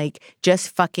 And I'm like,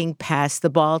 just fucking pass the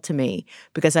ball to me,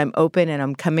 because I'm open and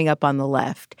I'm coming up on the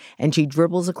left. And she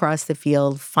dribbles across the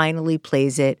field, finally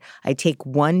plays it. I take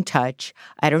one touch.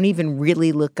 I don't even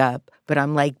really look up, but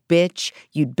I'm like, bitch,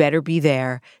 you'd better be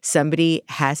there. Somebody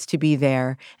has to be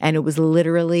there. And it was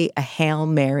literally a Hail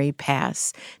Mary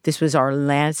pass. This was our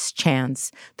last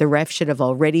chance. The ref should have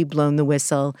already blown the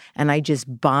whistle, and I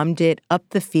just bombed it up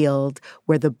the field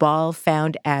where the ball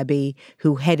found Abby,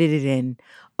 who headed it in.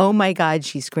 Oh my God,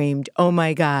 she screamed. Oh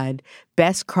my God.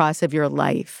 Best cross of your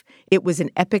life. It was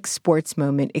an epic sports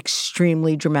moment,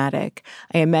 extremely dramatic.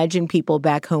 I imagine people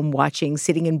back home watching,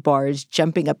 sitting in bars,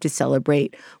 jumping up to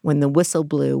celebrate. When the whistle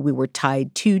blew, we were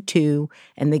tied 2-2,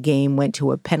 and the game went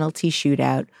to a penalty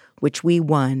shootout, which we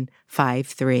won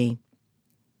 5-3.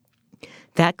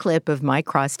 That clip of my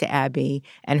cross to Abby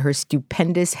and her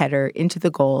stupendous header into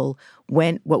the goal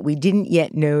went what we didn't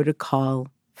yet know to call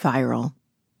viral.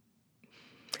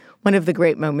 One of the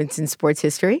great moments in sports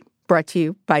history, brought to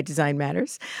you by Design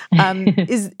Matters.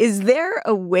 Is there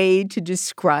a way to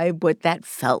describe what that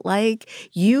felt like?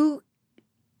 You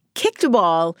kicked a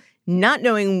ball, not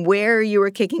knowing where you were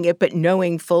kicking it, but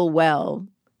knowing full well,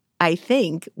 I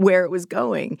think, where it was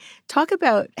going. Talk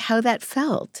about how that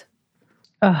felt.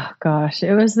 Oh, gosh.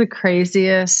 It was the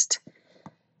craziest.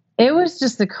 It was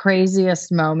just the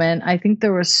craziest moment. I think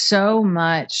there was so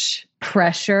much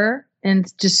pressure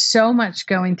and just so much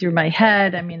going through my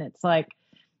head. I mean, it's like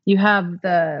you have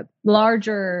the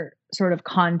larger sort of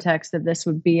context of this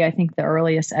would be, I think, the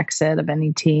earliest exit of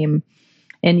any team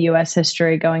in U.S.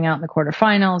 history going out in the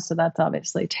quarterfinals. So that's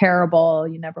obviously terrible.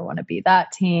 You never want to be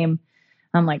that team.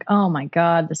 I'm like, oh my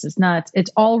God, this is nuts.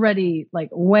 It's already like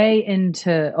way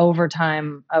into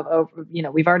overtime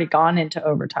we've already gone into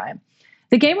overtime.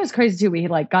 The game was crazy too. We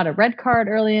like got a red card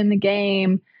early in the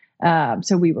game.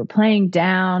 So we were playing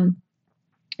down.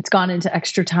 It's gone into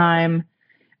extra time.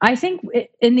 I think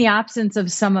in the absence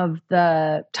of some of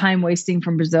the time wasting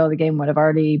from Brazil, the game would have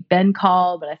already been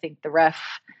called, but I think the ref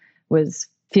was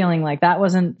feeling like that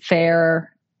wasn't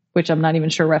fair, which I'm not even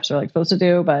sure refs are like supposed to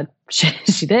do, but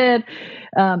she did.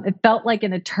 It felt like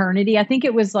an eternity. I think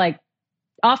it was like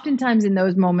oftentimes in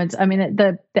those moments, I mean,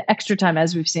 the extra time,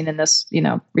 as we've seen in this,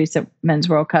 recent Men's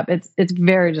World Cup, it's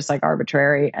very just like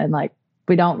arbitrary and like,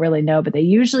 we don't really know, but they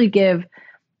usually give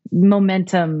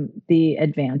momentum the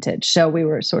advantage. So we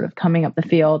were sort of coming up the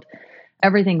field.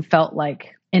 Everything felt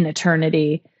like an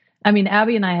eternity. I mean,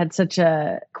 Abby and I had such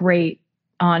a great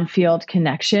on-field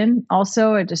connection.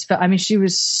 Also, it just felt, I mean, she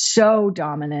was so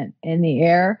dominant in the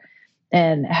air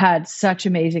and had such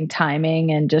amazing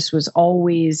timing and just was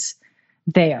always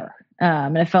there.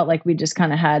 And it felt like we just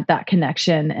kind of had that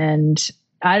connection. And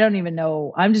I don't even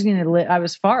know, I'm just going to I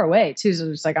was far away too. So it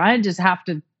was like, I just have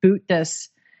to boot this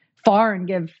far and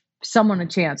give someone a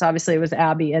chance. Obviously it was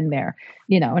Abby in there,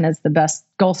 and as the best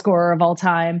goal scorer of all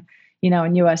time,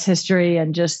 in U.S. history,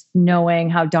 and just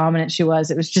knowing how dominant she was,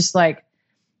 it was just like,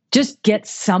 just get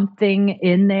something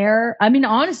in there. I mean,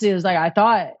 honestly, it was like, I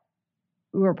thought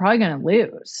we were probably going to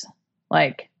lose.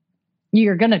 Like,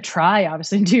 you're going to try,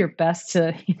 obviously, and do your best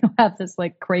to, have this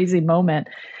like crazy moment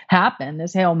happen,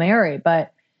 this Hail Mary.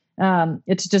 But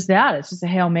it's just that. It's just a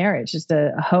Hail Mary. It's just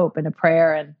a hope and a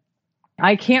prayer. And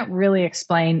I can't really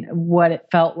explain what it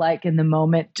felt like in the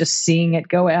moment, just seeing it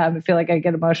go. I feel like I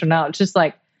get emotional now. It's just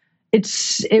like,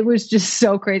 it was just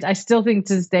so crazy. I still think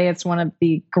to this day, it's one of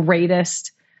the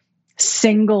greatest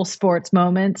single sports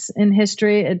moments in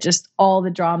history. It just, all the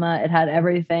drama, it had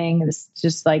everything. It's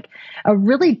just like a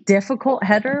really difficult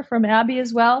header from Abby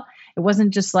as well. It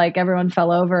wasn't just like everyone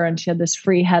fell over and she had this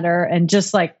free header and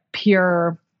just like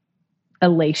pure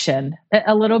elation,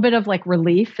 a little bit of like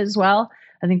relief as well.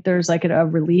 I think there's like a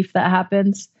relief that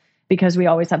happens because we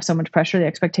always have so much pressure. The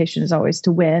expectation is always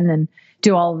to win and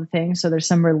do all the things. So there's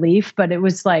some relief, but it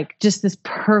was like just this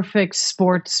perfect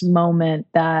sports moment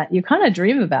that you kind of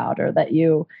dream about, or that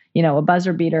a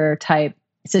buzzer beater type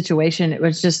situation. It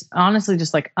was just honestly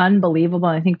just like unbelievable.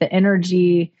 And I think the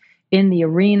energy in the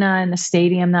arena and the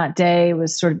stadium that day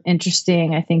was sort of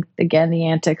interesting. I think, again, the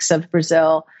antics of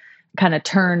Brazil kind of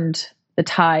turned the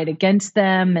tide against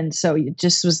them. And so it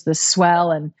just was the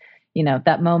swell and,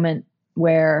 that moment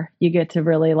where you get to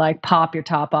really like pop your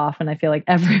top off. And I feel like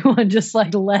everyone just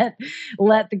like let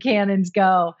the cannons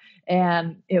go.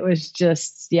 And it was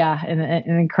just, an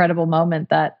incredible moment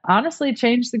that honestly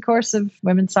changed the course of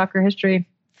women's soccer history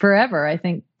forever, I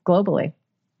think, globally.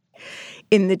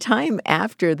 In the time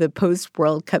after the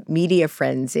post-World Cup media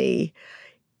frenzy,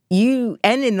 and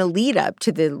in the lead up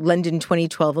to the London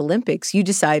 2012 Olympics, you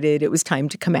decided it was time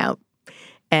to come out.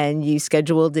 And you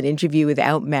scheduled an interview with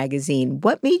Out magazine.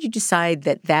 What made you decide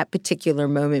that particular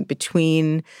moment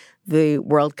between the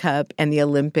World Cup and the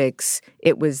Olympics,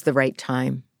 it was the right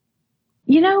time?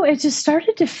 It just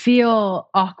started to feel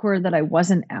awkward that I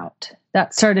wasn't out.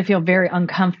 That started to feel very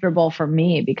uncomfortable for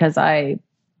me because I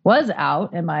was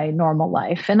out in my normal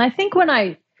life. And I think when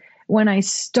I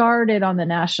started on the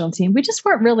national team, we just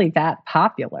weren't really that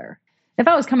popular. If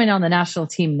I was coming on the national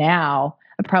team now,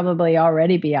 I'd probably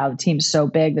already be out. The team's so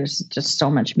big. There's just so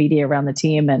much media around the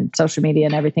team and social media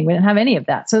and everything. We didn't have any of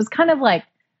that. So it's kind of like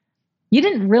you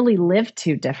didn't really live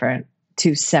two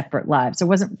separate lives. There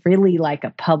wasn't really like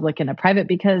a public and a private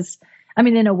because,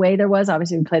 in a way there was.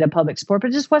 Obviously, we played a public sport, but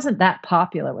it just wasn't that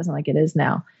popular. It wasn't like it is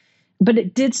now. But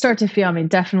it did start to feel,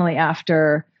 definitely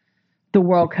after the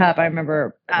World Cup, I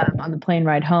remember on the plane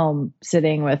ride home,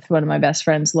 sitting with one of my best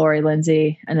friends, Lori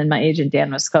Lindsay, and then my agent,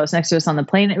 Dan, was close next to us on the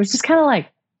plane. It was just kind of like,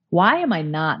 why am I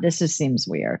not? This just seems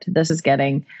weird. This is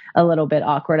getting a little bit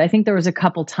awkward. I think there was a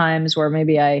couple times where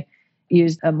maybe I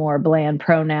used a more bland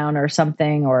pronoun or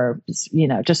something, or,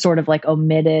 just sort of like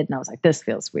omitted. And I was like, this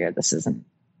feels weird. This isn't.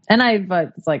 And I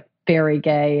was like very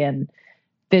gay, and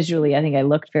visually, I think I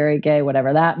looked very gay,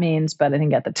 whatever that means. But I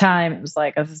think at the time it was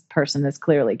like, oh, this person is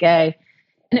clearly gay.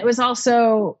 And it was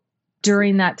also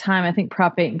during that time, I think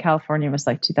Prop 8 in California was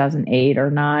like 2008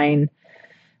 or 9.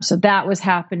 So that was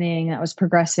happening. That was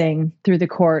progressing through the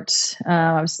courts,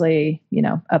 obviously,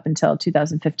 up until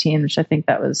 2015, which I think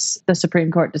that was the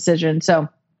Supreme Court decision. So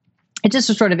it just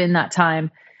was sort of in that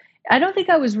time. I don't think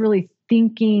I was really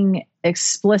thinking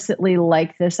explicitly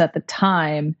like this at the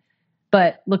time.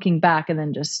 But looking back and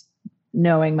then just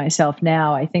knowing myself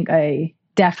now, I think I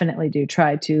definitely do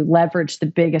try to leverage the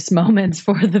biggest moments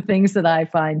for the things that I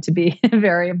find to be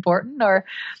very important or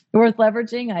worth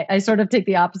leveraging. I sort of take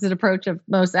the opposite approach of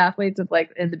most athletes of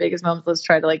like, in the biggest moments, let's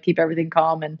try to like keep everything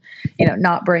calm and,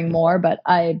 not bring more. But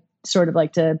I sort of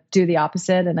like to do the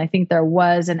opposite. And I think there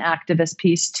was an activist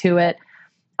piece to it.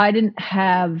 I didn't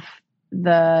have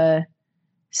the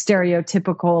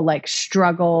stereotypical like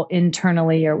struggle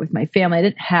internally or with my family. I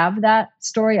didn't have that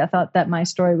story. I thought that my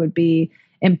story would be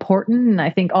important. And I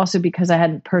think also because I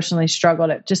hadn't personally struggled,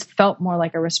 it just felt more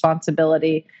like a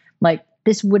responsibility. Like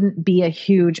this wouldn't be a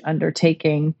huge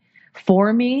undertaking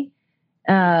for me.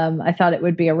 I thought it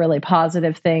would be a really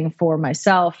positive thing for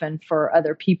myself and for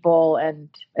other people. And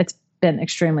it's been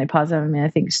extremely positive. I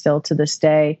think still to this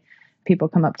day, people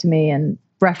come up to me and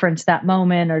reference that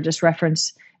moment or just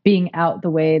reference being out the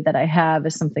way that I have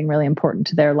is something really important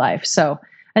to their life. So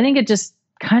I think it just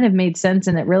kind of made sense.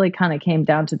 And it really kind of came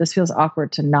down to, this feels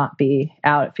awkward to not be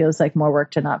out. It feels like more work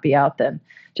to not be out than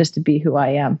just to be who I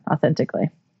am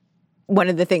authentically. One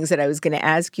of the things that I was going to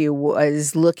ask you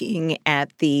was looking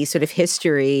at the sort of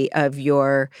history of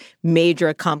your major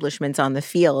accomplishments on the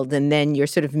field and then your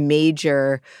sort of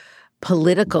major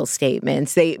political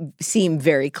statements. They seem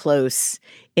very close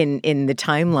in the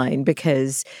timeline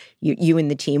because you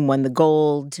and the team won the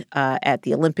gold at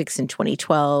the Olympics in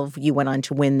 2012. You went on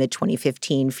to win the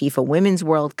 2015 FIFA Women's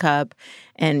World Cup.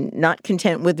 And not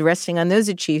content with resting on those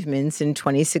achievements, in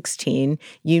 2016,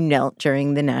 you knelt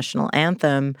during the national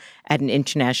anthem at an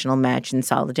international match in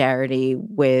solidarity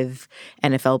with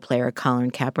NFL player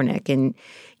Colin Kaepernick. And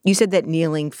you said that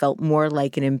kneeling felt more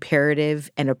like an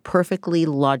imperative and a perfectly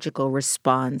logical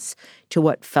response to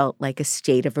what felt like a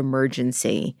state of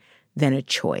emergency than a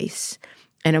choice.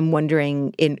 And I'm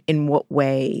wondering, in what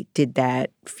way did that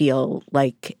feel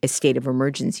like a state of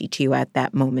emergency to you at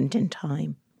that moment in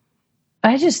time?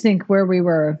 I just think where we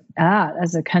were at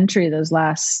as a country those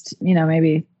last,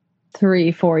 maybe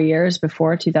 3-4 years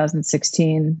before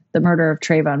 2016, the murder of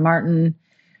Trayvon Martin,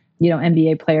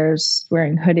 NBA players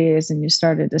wearing hoodies, and you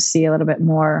started to see a little bit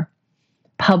more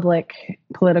public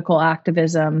political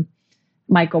activism.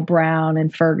 Michael Brown in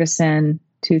Ferguson,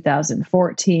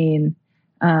 2014,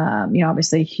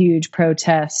 obviously huge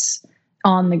protests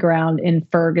on the ground in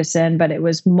Ferguson, but it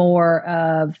was more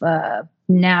of a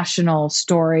national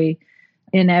story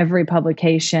in every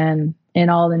publication, in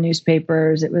all the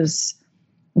newspapers. It was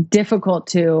difficult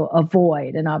to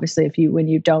avoid. And obviously when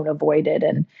you don't avoid it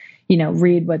and,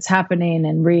 read what's happening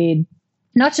and read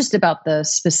not just about the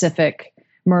specific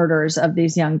murders of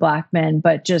these young Black men,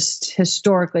 but just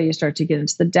historically, you start to get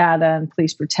into the data and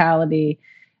police brutality,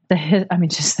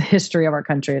 just the history of our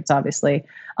country. It's obviously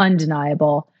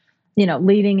undeniable.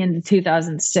 Leading into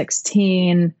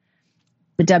 2016,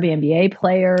 the WNBA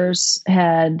players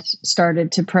had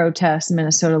started to protest.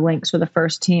 Minnesota Lynx were the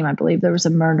first team. I believe there was a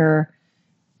murder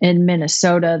in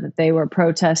Minnesota that they were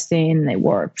protesting. They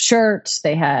wore shirts.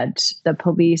 They had the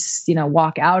police,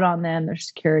 walk out on them. Their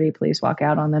security police walk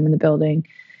out on them in the building.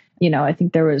 I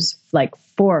think there was like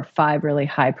 4 or 5 really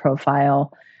high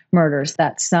profile murders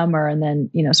that summer. And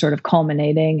then, sort of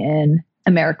culminating in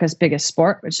America's biggest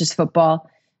sport, which is football,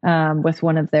 with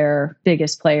one of their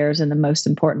biggest players in the most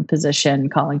important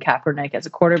position, Colin Kaepernick, as a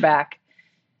quarterback,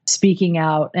 speaking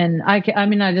out. And I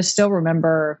just still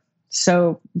remember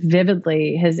so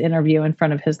vividly his interview in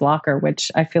front of his locker, which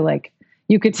I feel like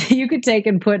you could take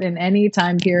and put in any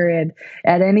time period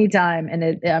at any time. And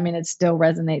it still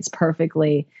resonates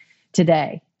perfectly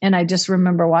today. And I just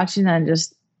remember watching that and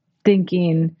just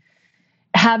thinking,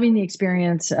 having the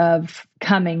experience of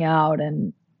coming out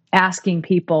and asking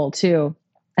people to,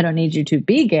 I don't need you to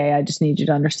be gay. I just need you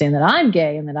to understand that I'm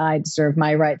gay and that I deserve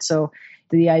my rights. So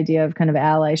the idea of kind of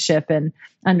allyship and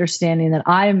understanding that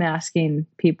I'm asking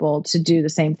people to do the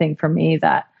same thing for me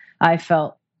that I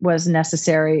felt was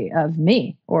necessary of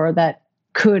me or that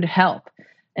could help.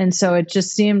 And so it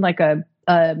just seemed like a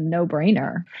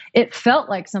no-brainer. It felt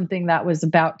like something that was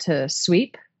about to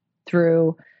sweep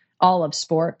through all of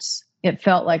sports. It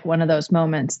felt like one of those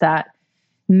moments that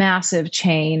massive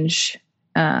change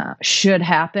should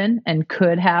happen and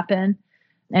could happen.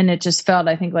 And it just felt,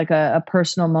 I think, like a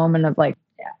personal moment of like,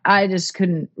 I just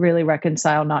couldn't really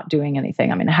reconcile not doing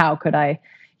anything. I mean, how could I,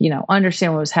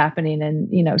 understand what was happening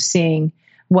and, seeing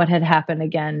what had happened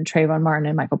again, Trayvon Martin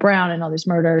and Michael Brown and all these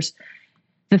murders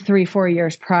the 3-4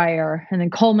 years prior, and then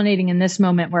culminating in this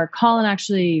moment where Colin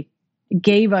actually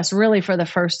gave us really for the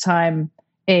first time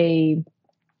a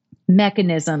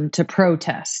mechanism to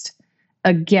protest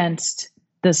against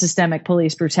the systemic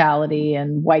police brutality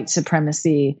and white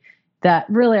supremacy that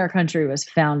really our country was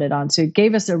founded on. So it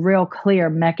gave us a real clear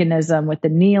mechanism with the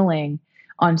kneeling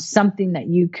on something that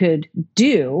you could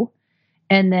do,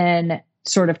 and then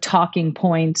sort of talking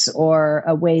points or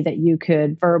a way that you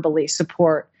could verbally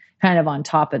support kind of on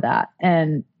top of that.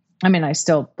 And I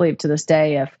still believe to this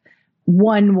day, if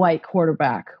one white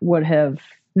quarterback would have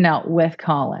knelt with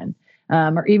Colin,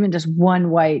 or even just one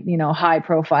white, high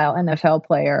profile NFL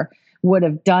player would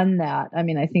have done that,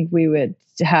 I think we would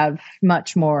have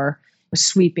much more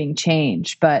sweeping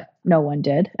change, but no one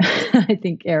did. I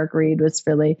think Eric Reed was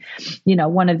really,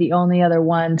 one of the only other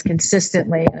ones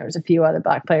consistently. There was a few other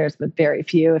Black players, but very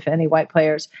few, if any, white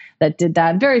players that did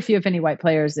that. And very few, if any, white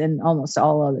players in almost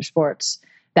all other sports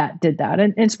that did that.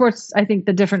 And in sports, I think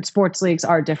the different sports leagues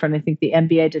are different. I think the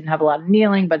NBA didn't have a lot of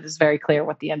kneeling, but it's very clear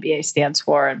what the NBA stands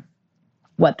for and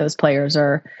what those players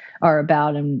are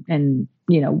about and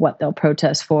what they'll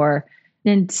protest for.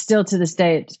 And still to this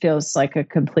day, it feels like a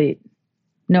complete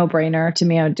no-brainer to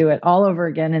me. I would do it all over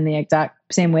again in the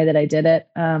exact same way that I did it.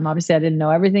 Obviously, I didn't know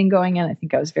everything going in. I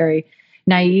think I was very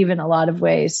naive in a lot of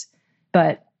ways.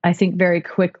 But I think very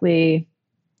quickly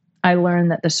I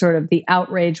learned that the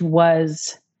outrage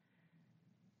was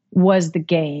the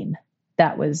game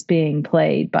that was being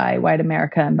played by white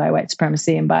America and by white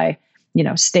supremacy and by,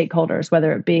 stakeholders,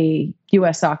 whether it be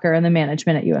U.S. Soccer and the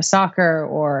management at U.S. Soccer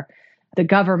or the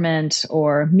government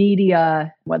or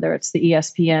media, whether it's the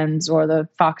ESPNs or the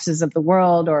Foxes of the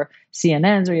world or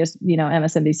CNNs or,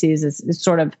 MSNBCs is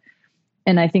sort of,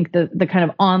 and I think the kind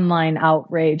of online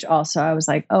outrage also, I was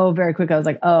like, very quick. I was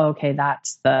like, okay,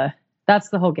 that's the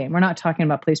whole game. We're not talking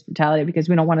about police brutality because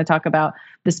we don't want to talk about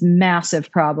this massive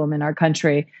problem in our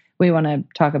country. We want to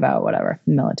talk about whatever,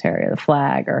 military or the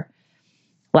flag or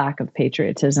lack of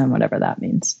patriotism, whatever that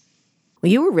means.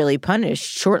 Well, you were really punished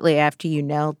shortly after you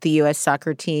knelt. The U.S.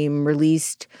 soccer team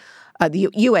released The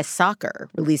U.S. Soccer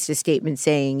released a statement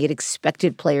saying it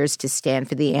expected players to stand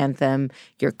for the anthem.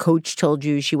 Your coach told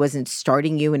you she wasn't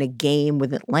starting you in a game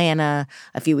with Atlanta.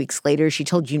 A few weeks later, she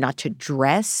told you not to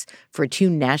dress for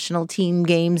 2 national team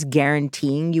games,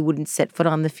 guaranteeing you wouldn't set foot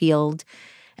on the field.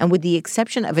 And with the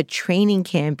exception of a training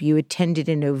camp you attended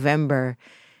in November,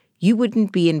 you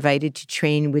wouldn't be invited to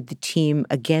train with the team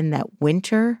again that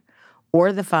winter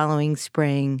or the following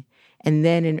spring. And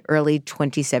then in early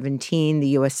 2017, the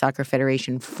U.S. Soccer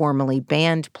Federation formally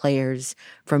banned players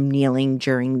from kneeling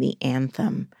during the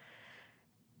anthem.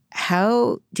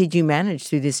 How did you manage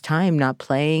through this time not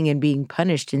playing and being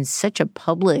punished in such a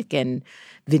public and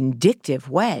vindictive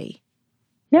way?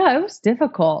 Yeah, it was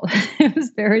difficult. It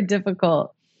was very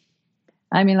difficult.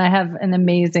 I mean, I have an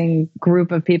amazing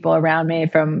group of people around me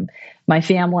from my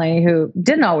family who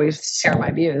didn't always share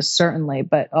my views, certainly,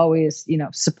 but always,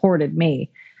 supported me.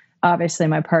 Obviously,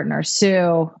 my partner,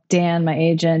 Sue, Dan, my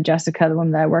agent, Jessica, the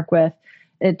woman that I work with.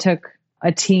 It took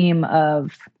a team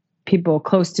of people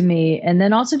close to me, and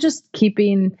then also just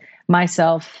keeping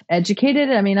myself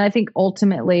educated. I mean, I think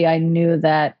ultimately I knew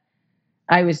that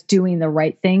I was doing the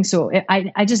right thing. So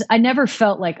I never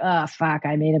felt like, oh, fuck,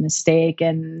 I made a mistake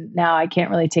and now I can't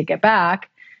really take it back.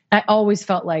 I always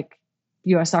felt like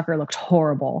U.S. Soccer looked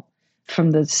horrible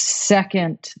from the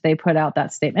second they put out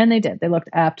that statement. And they did. They looked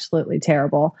absolutely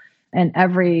terrible. And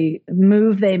every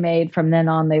move they made from then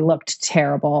on, they looked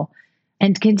terrible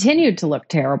and continued to look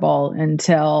terrible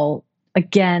until,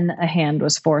 again, a hand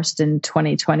was forced in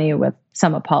 2020 with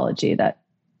some apology that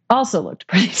also looked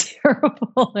pretty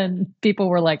terrible. And people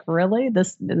were like, really?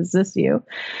 Is this you?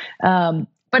 But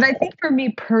I think for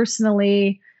me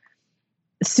personally,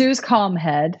 Sue's calm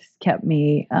head kept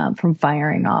me from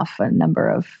firing off a number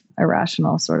of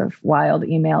irrational, sort of wild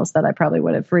emails that I probably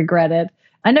would have regretted.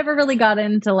 I never really got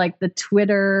into like the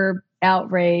Twitter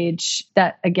outrage.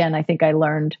 That, again, I think I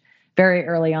learned very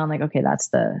early on, like, okay, that's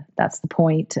the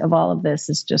point of all of this,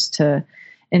 is just to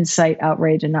incite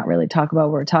outrage and not really talk about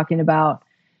what we're talking about.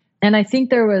 And I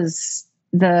think there was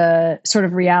the sort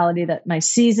of reality that my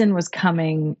season was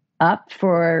coming up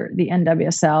for the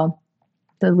NWSL,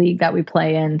 the league that we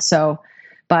play in. So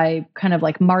by kind of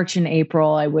like March and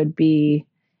April, I would be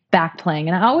back playing.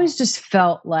 And I always just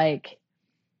felt like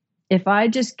if I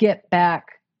just get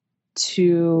back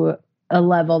to a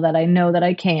level that I know that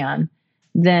I can,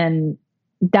 then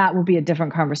that will be a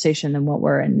different conversation than what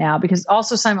we're in now. Because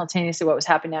also simultaneously what was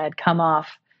happening, I had come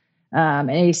off an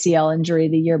ACL injury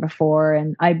the year before.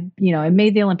 And I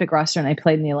made the Olympic roster and I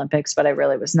played in the Olympics, but I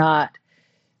really was not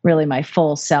really my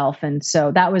full self. And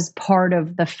so that was part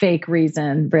of the fake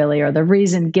reason, really, or the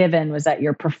reason given was that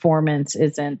your performance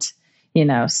isn't,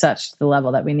 such the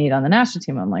level that we need on the national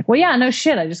team. I'm like, well, yeah, no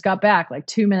shit. I just got back like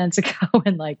 2 minutes ago.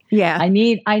 And like, yeah, I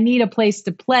need a place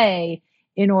to play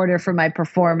in order for my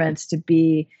performance to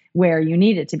be where you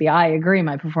need it to be. I agree.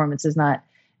 My performance is not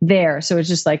there. So it's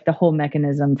just like the whole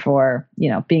mechanism for,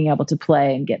 being able to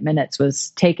play and get minutes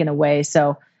was taken away.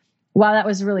 So while that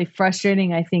was really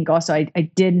frustrating, I think also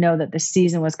I did know that the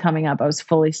season was coming up. I was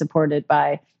fully supported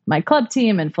by my club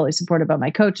team and fully supported by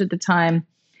my coach at the time,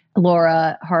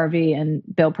 Laura Harvey and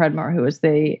Bill Predmore, who was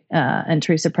and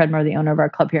Teresa Predmore, the owner of our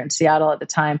club here in Seattle at the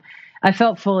time. I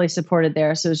felt fully supported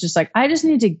there. So it was just like, I just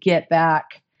need to get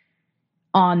back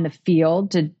on the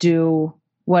field to do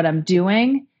what I'm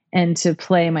doing and to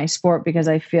play my sport, because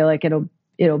I feel like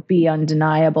it'll be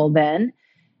undeniable then.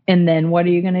 And then what are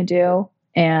you going to do?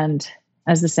 And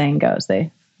as the saying goes,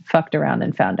 they fucked around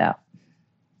and found out.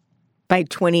 By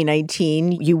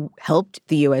 2019, you helped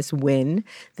the U.S. win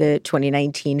the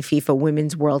 2019 FIFA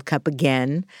Women's World Cup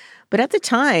again. But at the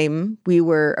time, we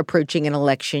were approaching an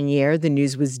election year. The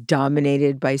news was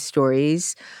dominated by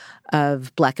stories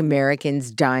of Black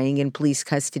Americans dying in police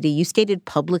custody. You stated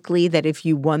publicly that if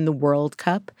you won the World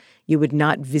Cup, you would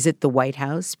not visit the White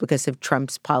House because of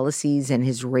Trump's policies and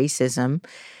his racism.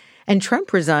 And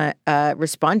Trump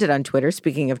responded on Twitter,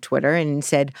 speaking of Twitter, and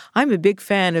said, I'm a big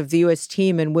fan of the U.S.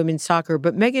 team and women's soccer,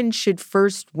 but Meghan should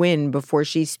first win before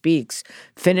she speaks.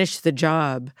 Finish the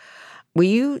job. Were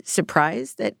you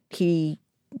surprised that he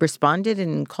responded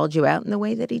and called you out in the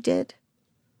way that he did?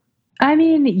 I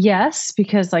mean, yes,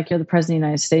 because like you're the president of the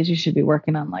United States, you should be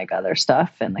working on like other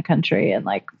stuff in the country and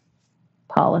like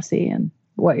policy and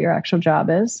what your actual job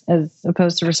is, as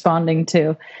opposed to responding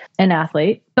to an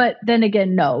athlete. But then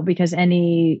again, no, because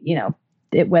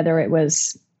whether it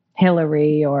was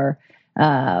Hillary or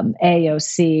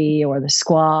AOC or the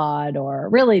squad, or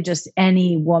really just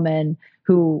any woman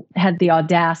who had the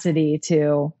audacity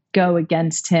to go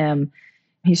against him,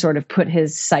 he sort of put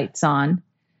his sights on.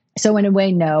 So in a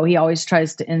way, no, he always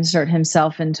tries to insert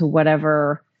himself into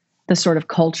whatever the sort of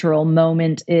cultural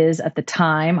moment is at the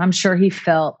time. I'm sure he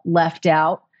felt left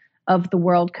out of the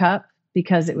World Cup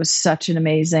because it was such an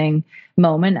amazing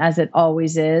moment, as it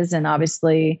always is. And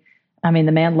obviously, I mean,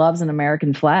 the man loves an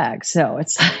American flag. So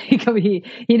it's like he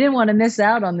didn't want to miss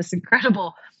out on this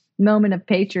incredible moment of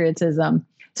patriotism.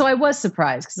 So I was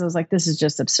surprised because I was like, this is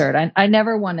just absurd. I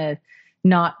never want to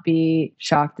not be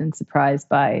shocked and surprised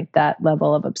by that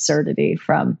level of absurdity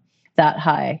from that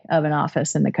high of an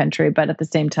office in the country. But at the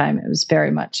same time, it was very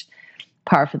much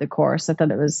par for the course. I thought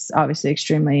it was obviously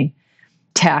extremely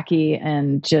tacky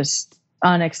and just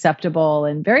unacceptable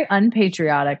and very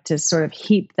unpatriotic to sort of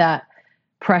heap that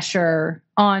pressure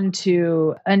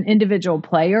onto an individual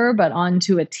player, but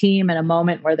onto a team in a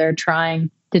moment where they're trying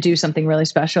to do something really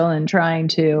special and trying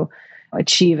to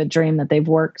achieve a dream that they've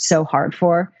worked so hard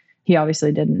for. He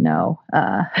obviously didn't know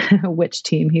which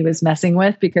team he was messing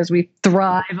with, because we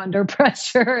thrive under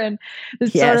pressure, and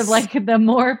it's sort of like the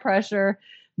more pressure,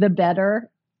 the better.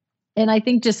 And I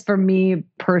think just for me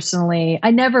personally, I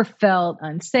never felt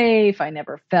unsafe. I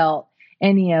never felt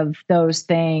any of those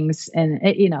things. And,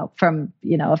 from,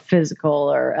 a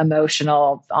physical or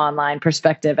emotional online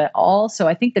perspective at all. So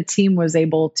I think the team was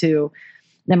able to,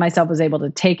 and myself was able to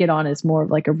take it on as more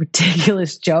of like a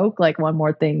ridiculous joke, like one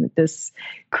more thing that this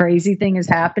crazy thing is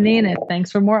happening, and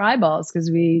thanks for more eyeballs, because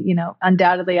we,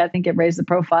 undoubtedly, I think it raised the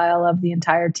profile of the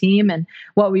entire team and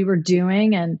what we were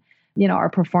doing, and our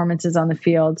performances on the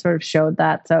field sort of showed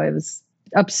that. So it was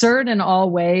absurd in all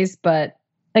ways, but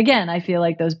again, I feel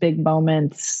like those big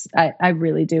moments I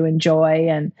really do enjoy,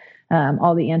 and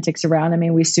all the antics around. I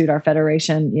mean, we sued our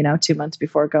federation, 2 months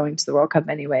before going to the World Cup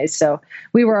anyways. So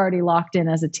we were already locked in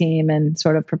as a team and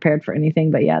sort of prepared for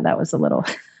anything. But yeah, that was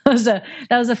that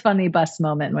was a funny bus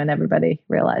moment when everybody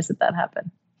realized that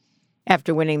happened.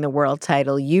 After winning the world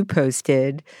title, you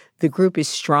posted, "The group is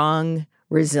strong,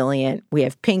 resilient. We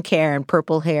have pink hair and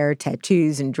purple hair,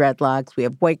 tattoos and dreadlocks. We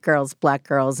have white girls, black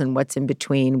girls, and what's in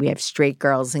between. We have straight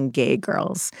girls and gay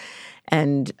girls."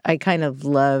 And I kind of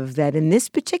love that in this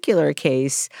particular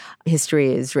case,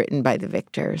 history is written by the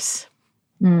victors.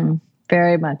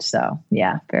 Very much so.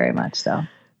 Yeah, very much so.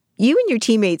 You and your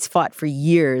teammates fought for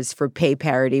years for pay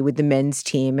parity with the men's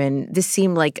team, and this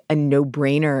seemed like a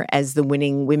no-brainer as the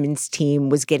winning women's team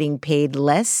was getting paid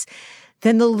less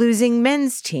than the losing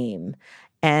men's team.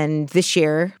 And this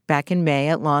year, back in May,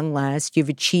 at long last, you've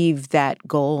achieved that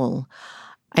goal.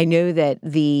 I know that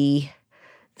the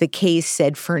case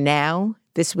said for now,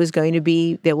 this was going to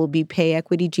be, there will be pay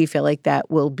equity. Do you feel like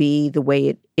that will be the way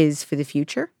it is for the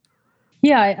future?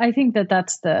 Yeah, I think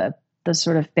that's the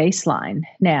sort of baseline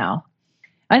now.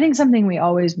 I think something we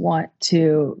always want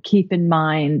to keep in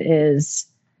mind is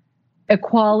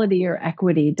equality or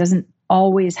equity doesn't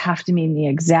always have to mean the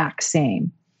exact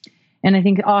same. And I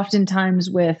think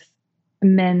oftentimes with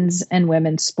men's and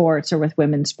women's sports, or with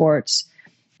women's sports,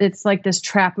 it's like this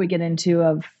trap we get into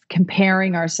of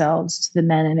comparing ourselves to the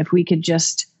men. And if we could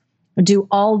just do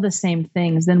all the same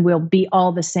things, then we'll be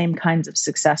all the same kinds of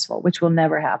successful, which will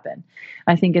never happen.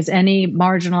 I think as any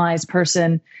marginalized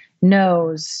person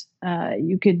knows,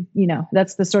 you could,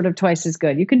 that's the sort of twice as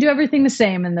good. You can do everything the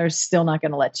same and they're still not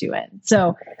going to let you in.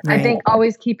 So right. I think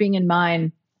always keeping in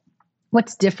mind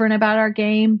what's different about our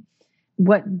game,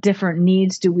 what different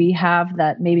needs do we have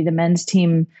that maybe the men's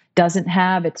team doesn't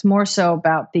have. It's more so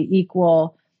about the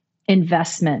equal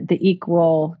investment, the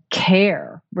equal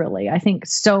care, really. I think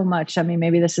so much, I mean,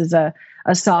 maybe this is a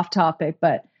soft topic,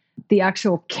 but the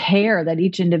actual care that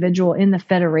each individual in the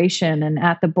federation and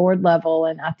at the board level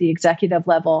and at the executive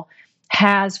level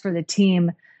has for the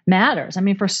team matters. I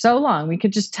mean, for so long, we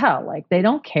could just tell, like, they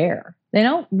don't care. They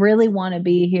don't really want to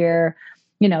be here.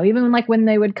 Even like when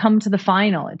they would come to the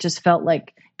final, it just felt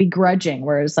like begrudging.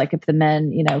 Whereas like if the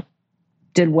men,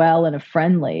 did well in a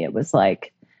friendly, it was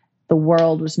like the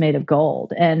world was made of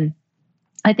gold. And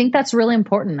I think that's really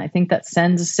important. I think that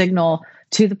sends a signal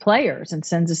to the players and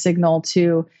sends a signal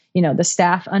to, the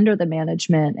staff under the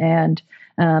management and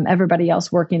everybody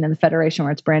else working in the federation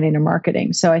where it's branding and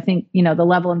marketing. So I think, the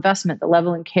level of investment, the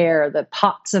level in care, the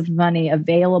pots of money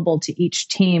available to each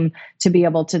team to be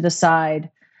able to decide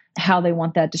how they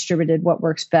want that distributed, what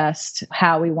works best,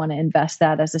 how we want to invest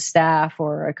that as a staff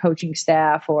or a coaching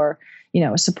staff or,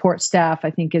 a support staff,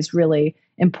 I think is really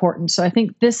important. So I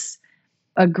think this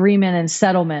agreement and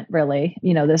settlement really,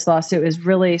 this lawsuit is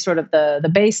really sort of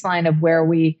the baseline of where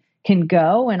we can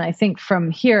go. And I think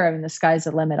from here, I mean, the sky's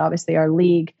the limit. Obviously, our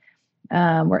league,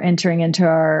 we're entering into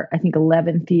our, I think,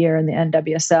 11th year in the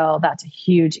NWSL. That's a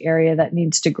huge area that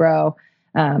needs to grow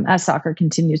as soccer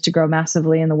continues to grow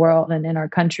massively in the world and in our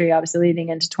country, obviously leading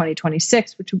into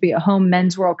 2026, which will be a home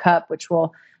men's World Cup, which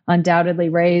will undoubtedly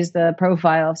raise the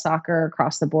profile of soccer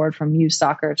across the board, from youth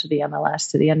soccer to the MLS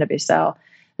to the NWSL,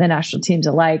 the national teams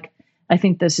alike. I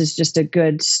think this is just a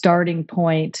good starting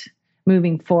point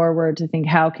moving forward to think,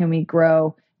 how can we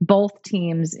grow both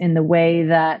teams in the way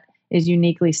that is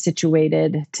uniquely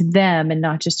situated to them, and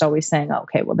not just always saying, oh,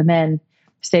 okay, well, the men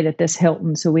stayed at this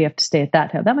Hilton, so we have to stay at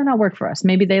that Hilton. That might not work for us.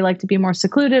 Maybe they like to be more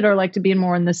secluded or like to be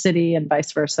more in the city, and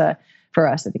vice versa for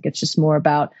us. I think it's just more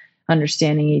about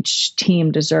understanding each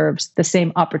team deserves the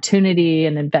same opportunity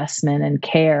and investment and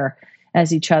care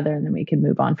as each other, and then we can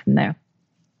move on from there.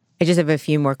 I just have a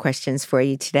few more questions for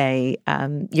you today.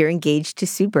 You're engaged to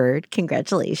Sue Bird.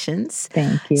 Congratulations.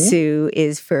 Thank you. Sue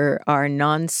is, for our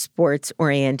non-sports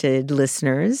oriented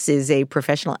listeners, is a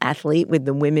professional athlete with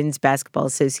the Women's Basketball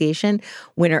Association,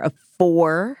 winner of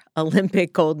 4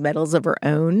 Olympic gold medals of her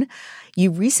own. You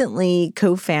recently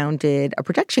co-founded a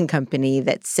production company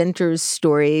that centers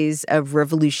stories of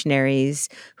revolutionaries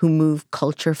who move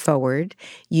culture forward.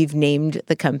 You've named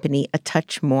the company A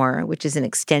Touch More, which is an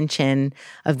extension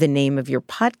of the name of your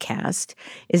podcast.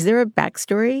 Is there a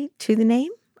backstory to the name,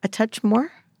 A Touch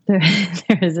More? There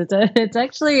is. It's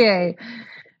actually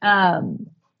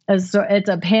it's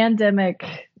a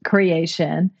pandemic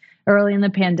creation. Early in the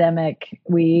pandemic,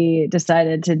 we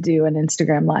decided to do an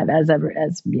Instagram Live, as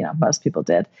most people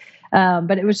did.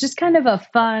 But it was just kind of a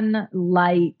fun,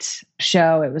 light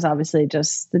show. It was obviously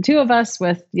just the two of us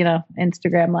with,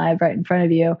 Instagram Live right in front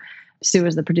of you. Sue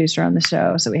was the producer on the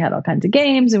show, so we had all kinds of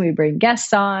games, and we bring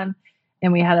guests on,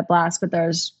 and we had a blast. But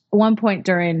there's one point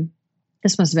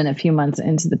this must have been a few months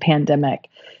into the pandemic,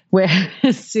 where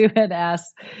Sue had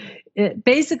asked,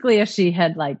 basically, if she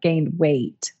had gained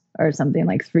weight or something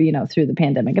through the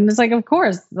pandemic. And it's of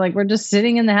course, we're just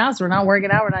sitting in the house. We're not working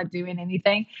out. We're not doing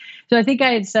anything. So I think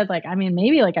I had said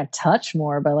maybe a touch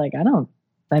more, but no,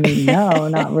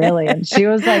 not really. And she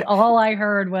was all I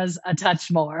heard was a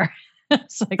touch more.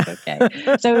 It's okay.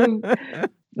 So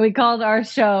we called our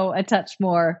show A Touch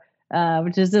More,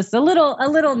 which is just a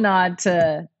little nod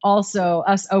to also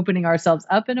us opening ourselves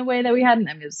up in a way that we hadn't.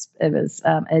 It was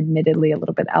admittedly a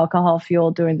little bit alcohol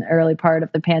fueled during the early part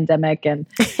of the pandemic, and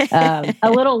a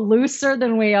little looser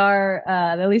than we are,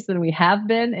 at least than we have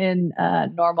been in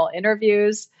normal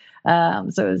interviews.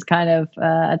 So it was kind of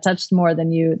a touch more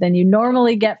than you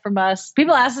normally get from us.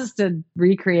 People ask us to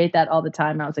recreate that all the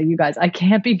time. I was like, you guys, I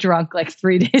can't be drunk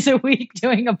 3 days a week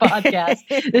doing a podcast.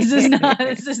 This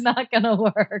is not going to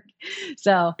work.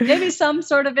 So maybe some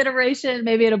sort of iteration.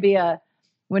 Maybe it'll be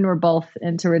when we're both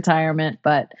into retirement.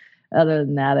 But other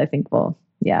than that, I think we'll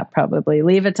probably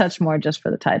leave A Touch More just for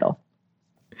the title.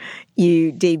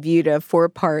 You debuted a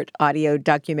 4-part audio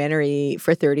documentary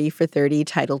for 30 for 30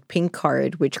 titled Pink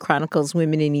Card, which chronicles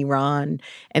women in Iran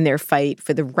and their fight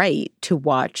for the right to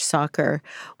watch soccer.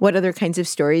 What other kinds of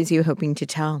stories are you hoping to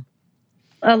tell?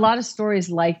 A lot of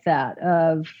stories like that,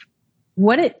 of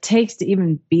what it takes to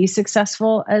even be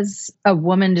successful as a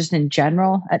woman, just in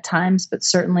general at times, but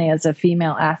certainly as a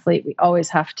female athlete, we always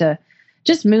have to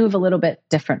just move a little bit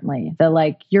differently.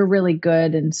 You're really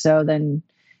good, and so then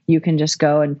you can just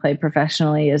go and play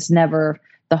professionally is never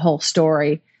the whole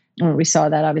story. And we saw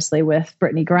that obviously with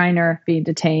Brittany Griner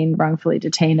being wrongfully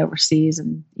detained overseas,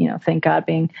 and, thank God,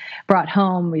 being brought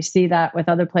home. We see that with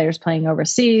other players playing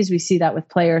overseas. We see that with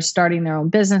players starting their own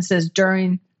businesses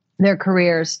during their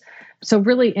careers. So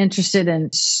really interested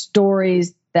in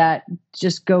stories that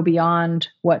just go beyond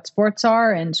what sports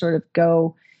are and sort of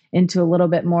go into a little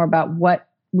bit more about what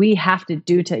we have to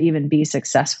do to even be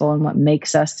successful and what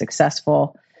makes us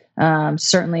successful.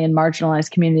 Certainly in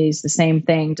marginalized communities, the same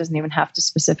thing. Doesn't even have to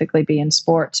specifically be in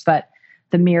sports, but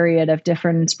the myriad of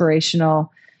different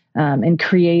inspirational and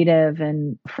creative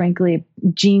and frankly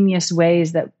genius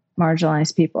ways that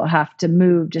marginalized people have to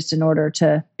move just in order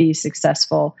to be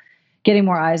successful. Getting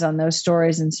more eyes on those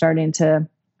stories and starting to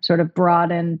sort of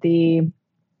broaden the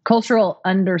cultural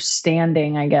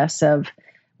understanding, I guess, of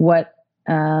what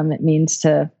it means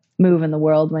to move in the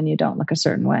world when you don't look a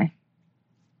certain way.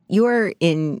 You're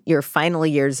in your final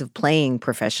years of playing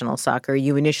professional soccer.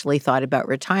 You initially thought about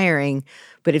retiring,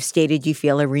 but have stated you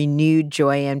feel a renewed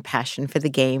joy and passion for the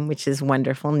game, which is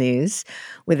wonderful news,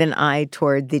 with an eye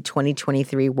toward the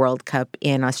 2023 World Cup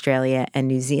in Australia and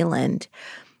New Zealand.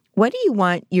 What do you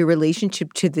want your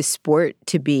relationship to the sport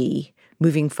to be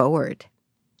moving forward?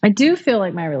 I do feel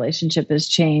like my relationship has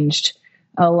changed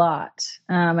a lot.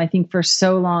 I think for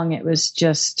so long it was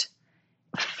just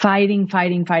fighting,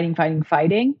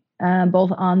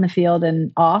 both on the field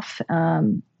and off,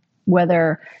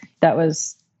 whether that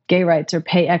was gay rights or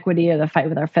pay equity or the fight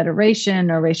with our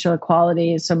federation or racial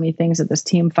equality, so many things that this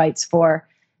team fights for.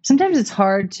 Sometimes it's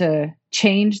hard to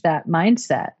change that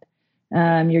mindset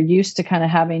You're used to kind of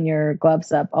having your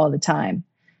gloves up all the time.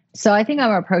 So I think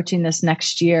I'm approaching this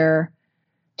next year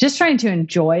just trying to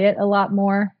enjoy it a lot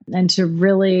more and to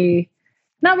really,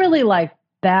 not really like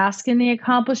bask in the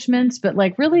accomplishments, but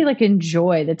like really like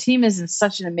enjoy. The team is in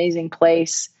such an amazing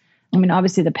place. I mean,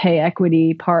 obviously the pay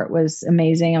equity part was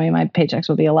amazing. I mean, my paychecks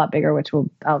will be a lot bigger,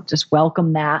 I'll just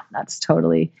welcome that. That's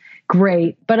totally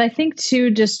great. But I think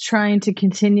too, just trying to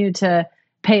continue to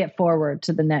pay it forward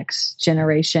to the next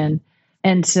generation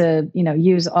and to,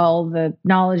 use all the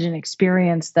knowledge and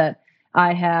experience that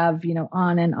I have,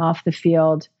 on and off the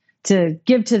field to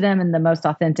give to them in the most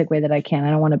authentic way that I can. I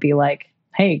don't want to be like,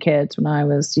 hey kids, when I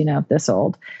was, this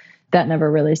old. That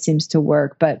never really seems to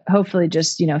work, but hopefully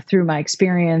just, through my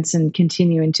experience and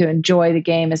continuing to enjoy the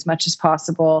game as much as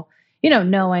possible,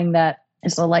 knowing that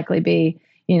this will likely be,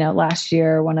 last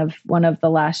year, one of the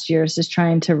last years, just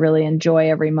trying to really enjoy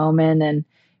every moment and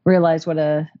realize what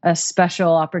a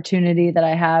special opportunity that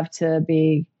I have to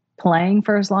be playing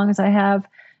for as long as I have,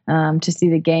 to see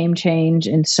the game change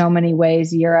in so many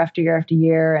ways year after year after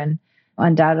year. And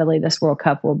undoubtedly this World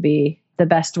Cup will be the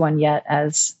best one yet,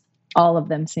 as all of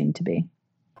them seem to be.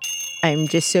 I'm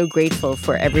just so grateful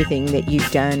for everything that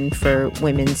you've done for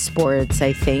women's sports.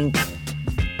 I think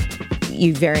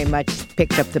you very much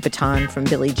picked up the baton from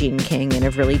Billie Jean King and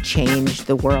have really changed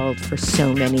the world for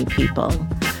so many people.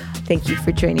 Thank you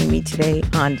for joining me today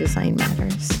on Design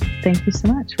Matters. Thank you so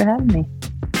much for having me.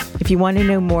 If you want to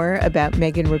know more about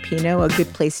Megan Rapinoe, a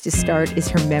good place to start is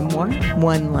her memoir,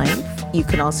 One Life. You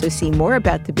can also see more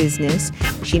about the business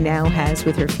she now has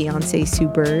with her fiancé, Sue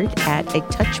Bird, at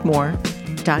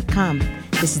atouchmore.com.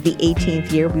 This is the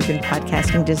 18th year we've been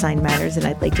podcasting Design Matters, and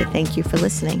I'd like to thank you for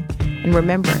listening. And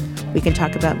remember, we can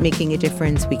talk about making a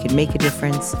difference, we can make a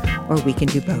difference, or we can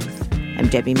do both. I'm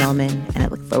Debbie Millman, and I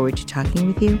look forward to talking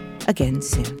with you again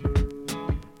soon.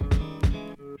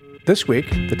 This week,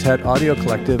 the TED Audio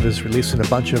Collective is releasing a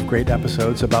bunch of great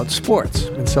episodes about sports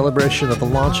in celebration of the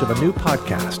launch of a new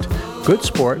podcast, Good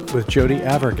Sport with Jody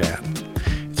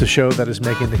Avirgan. It's a show that is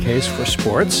making the case for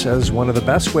sports as one of the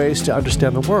best ways to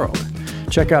understand the world.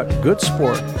 Check out Good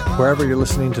Sport wherever you're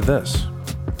listening to this.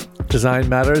 Design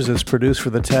Matters is produced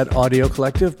for the TED Audio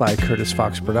Collective by Curtis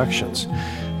Fox Productions.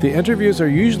 The interviews are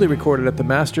usually recorded at the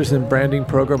Masters in Branding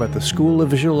program at the School of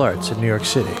Visual Arts in New York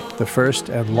City, the first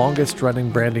and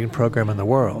longest-running branding program in the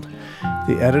world.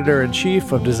 The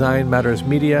editor-in-chief of Design Matters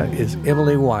Media is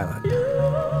Emily Weiland.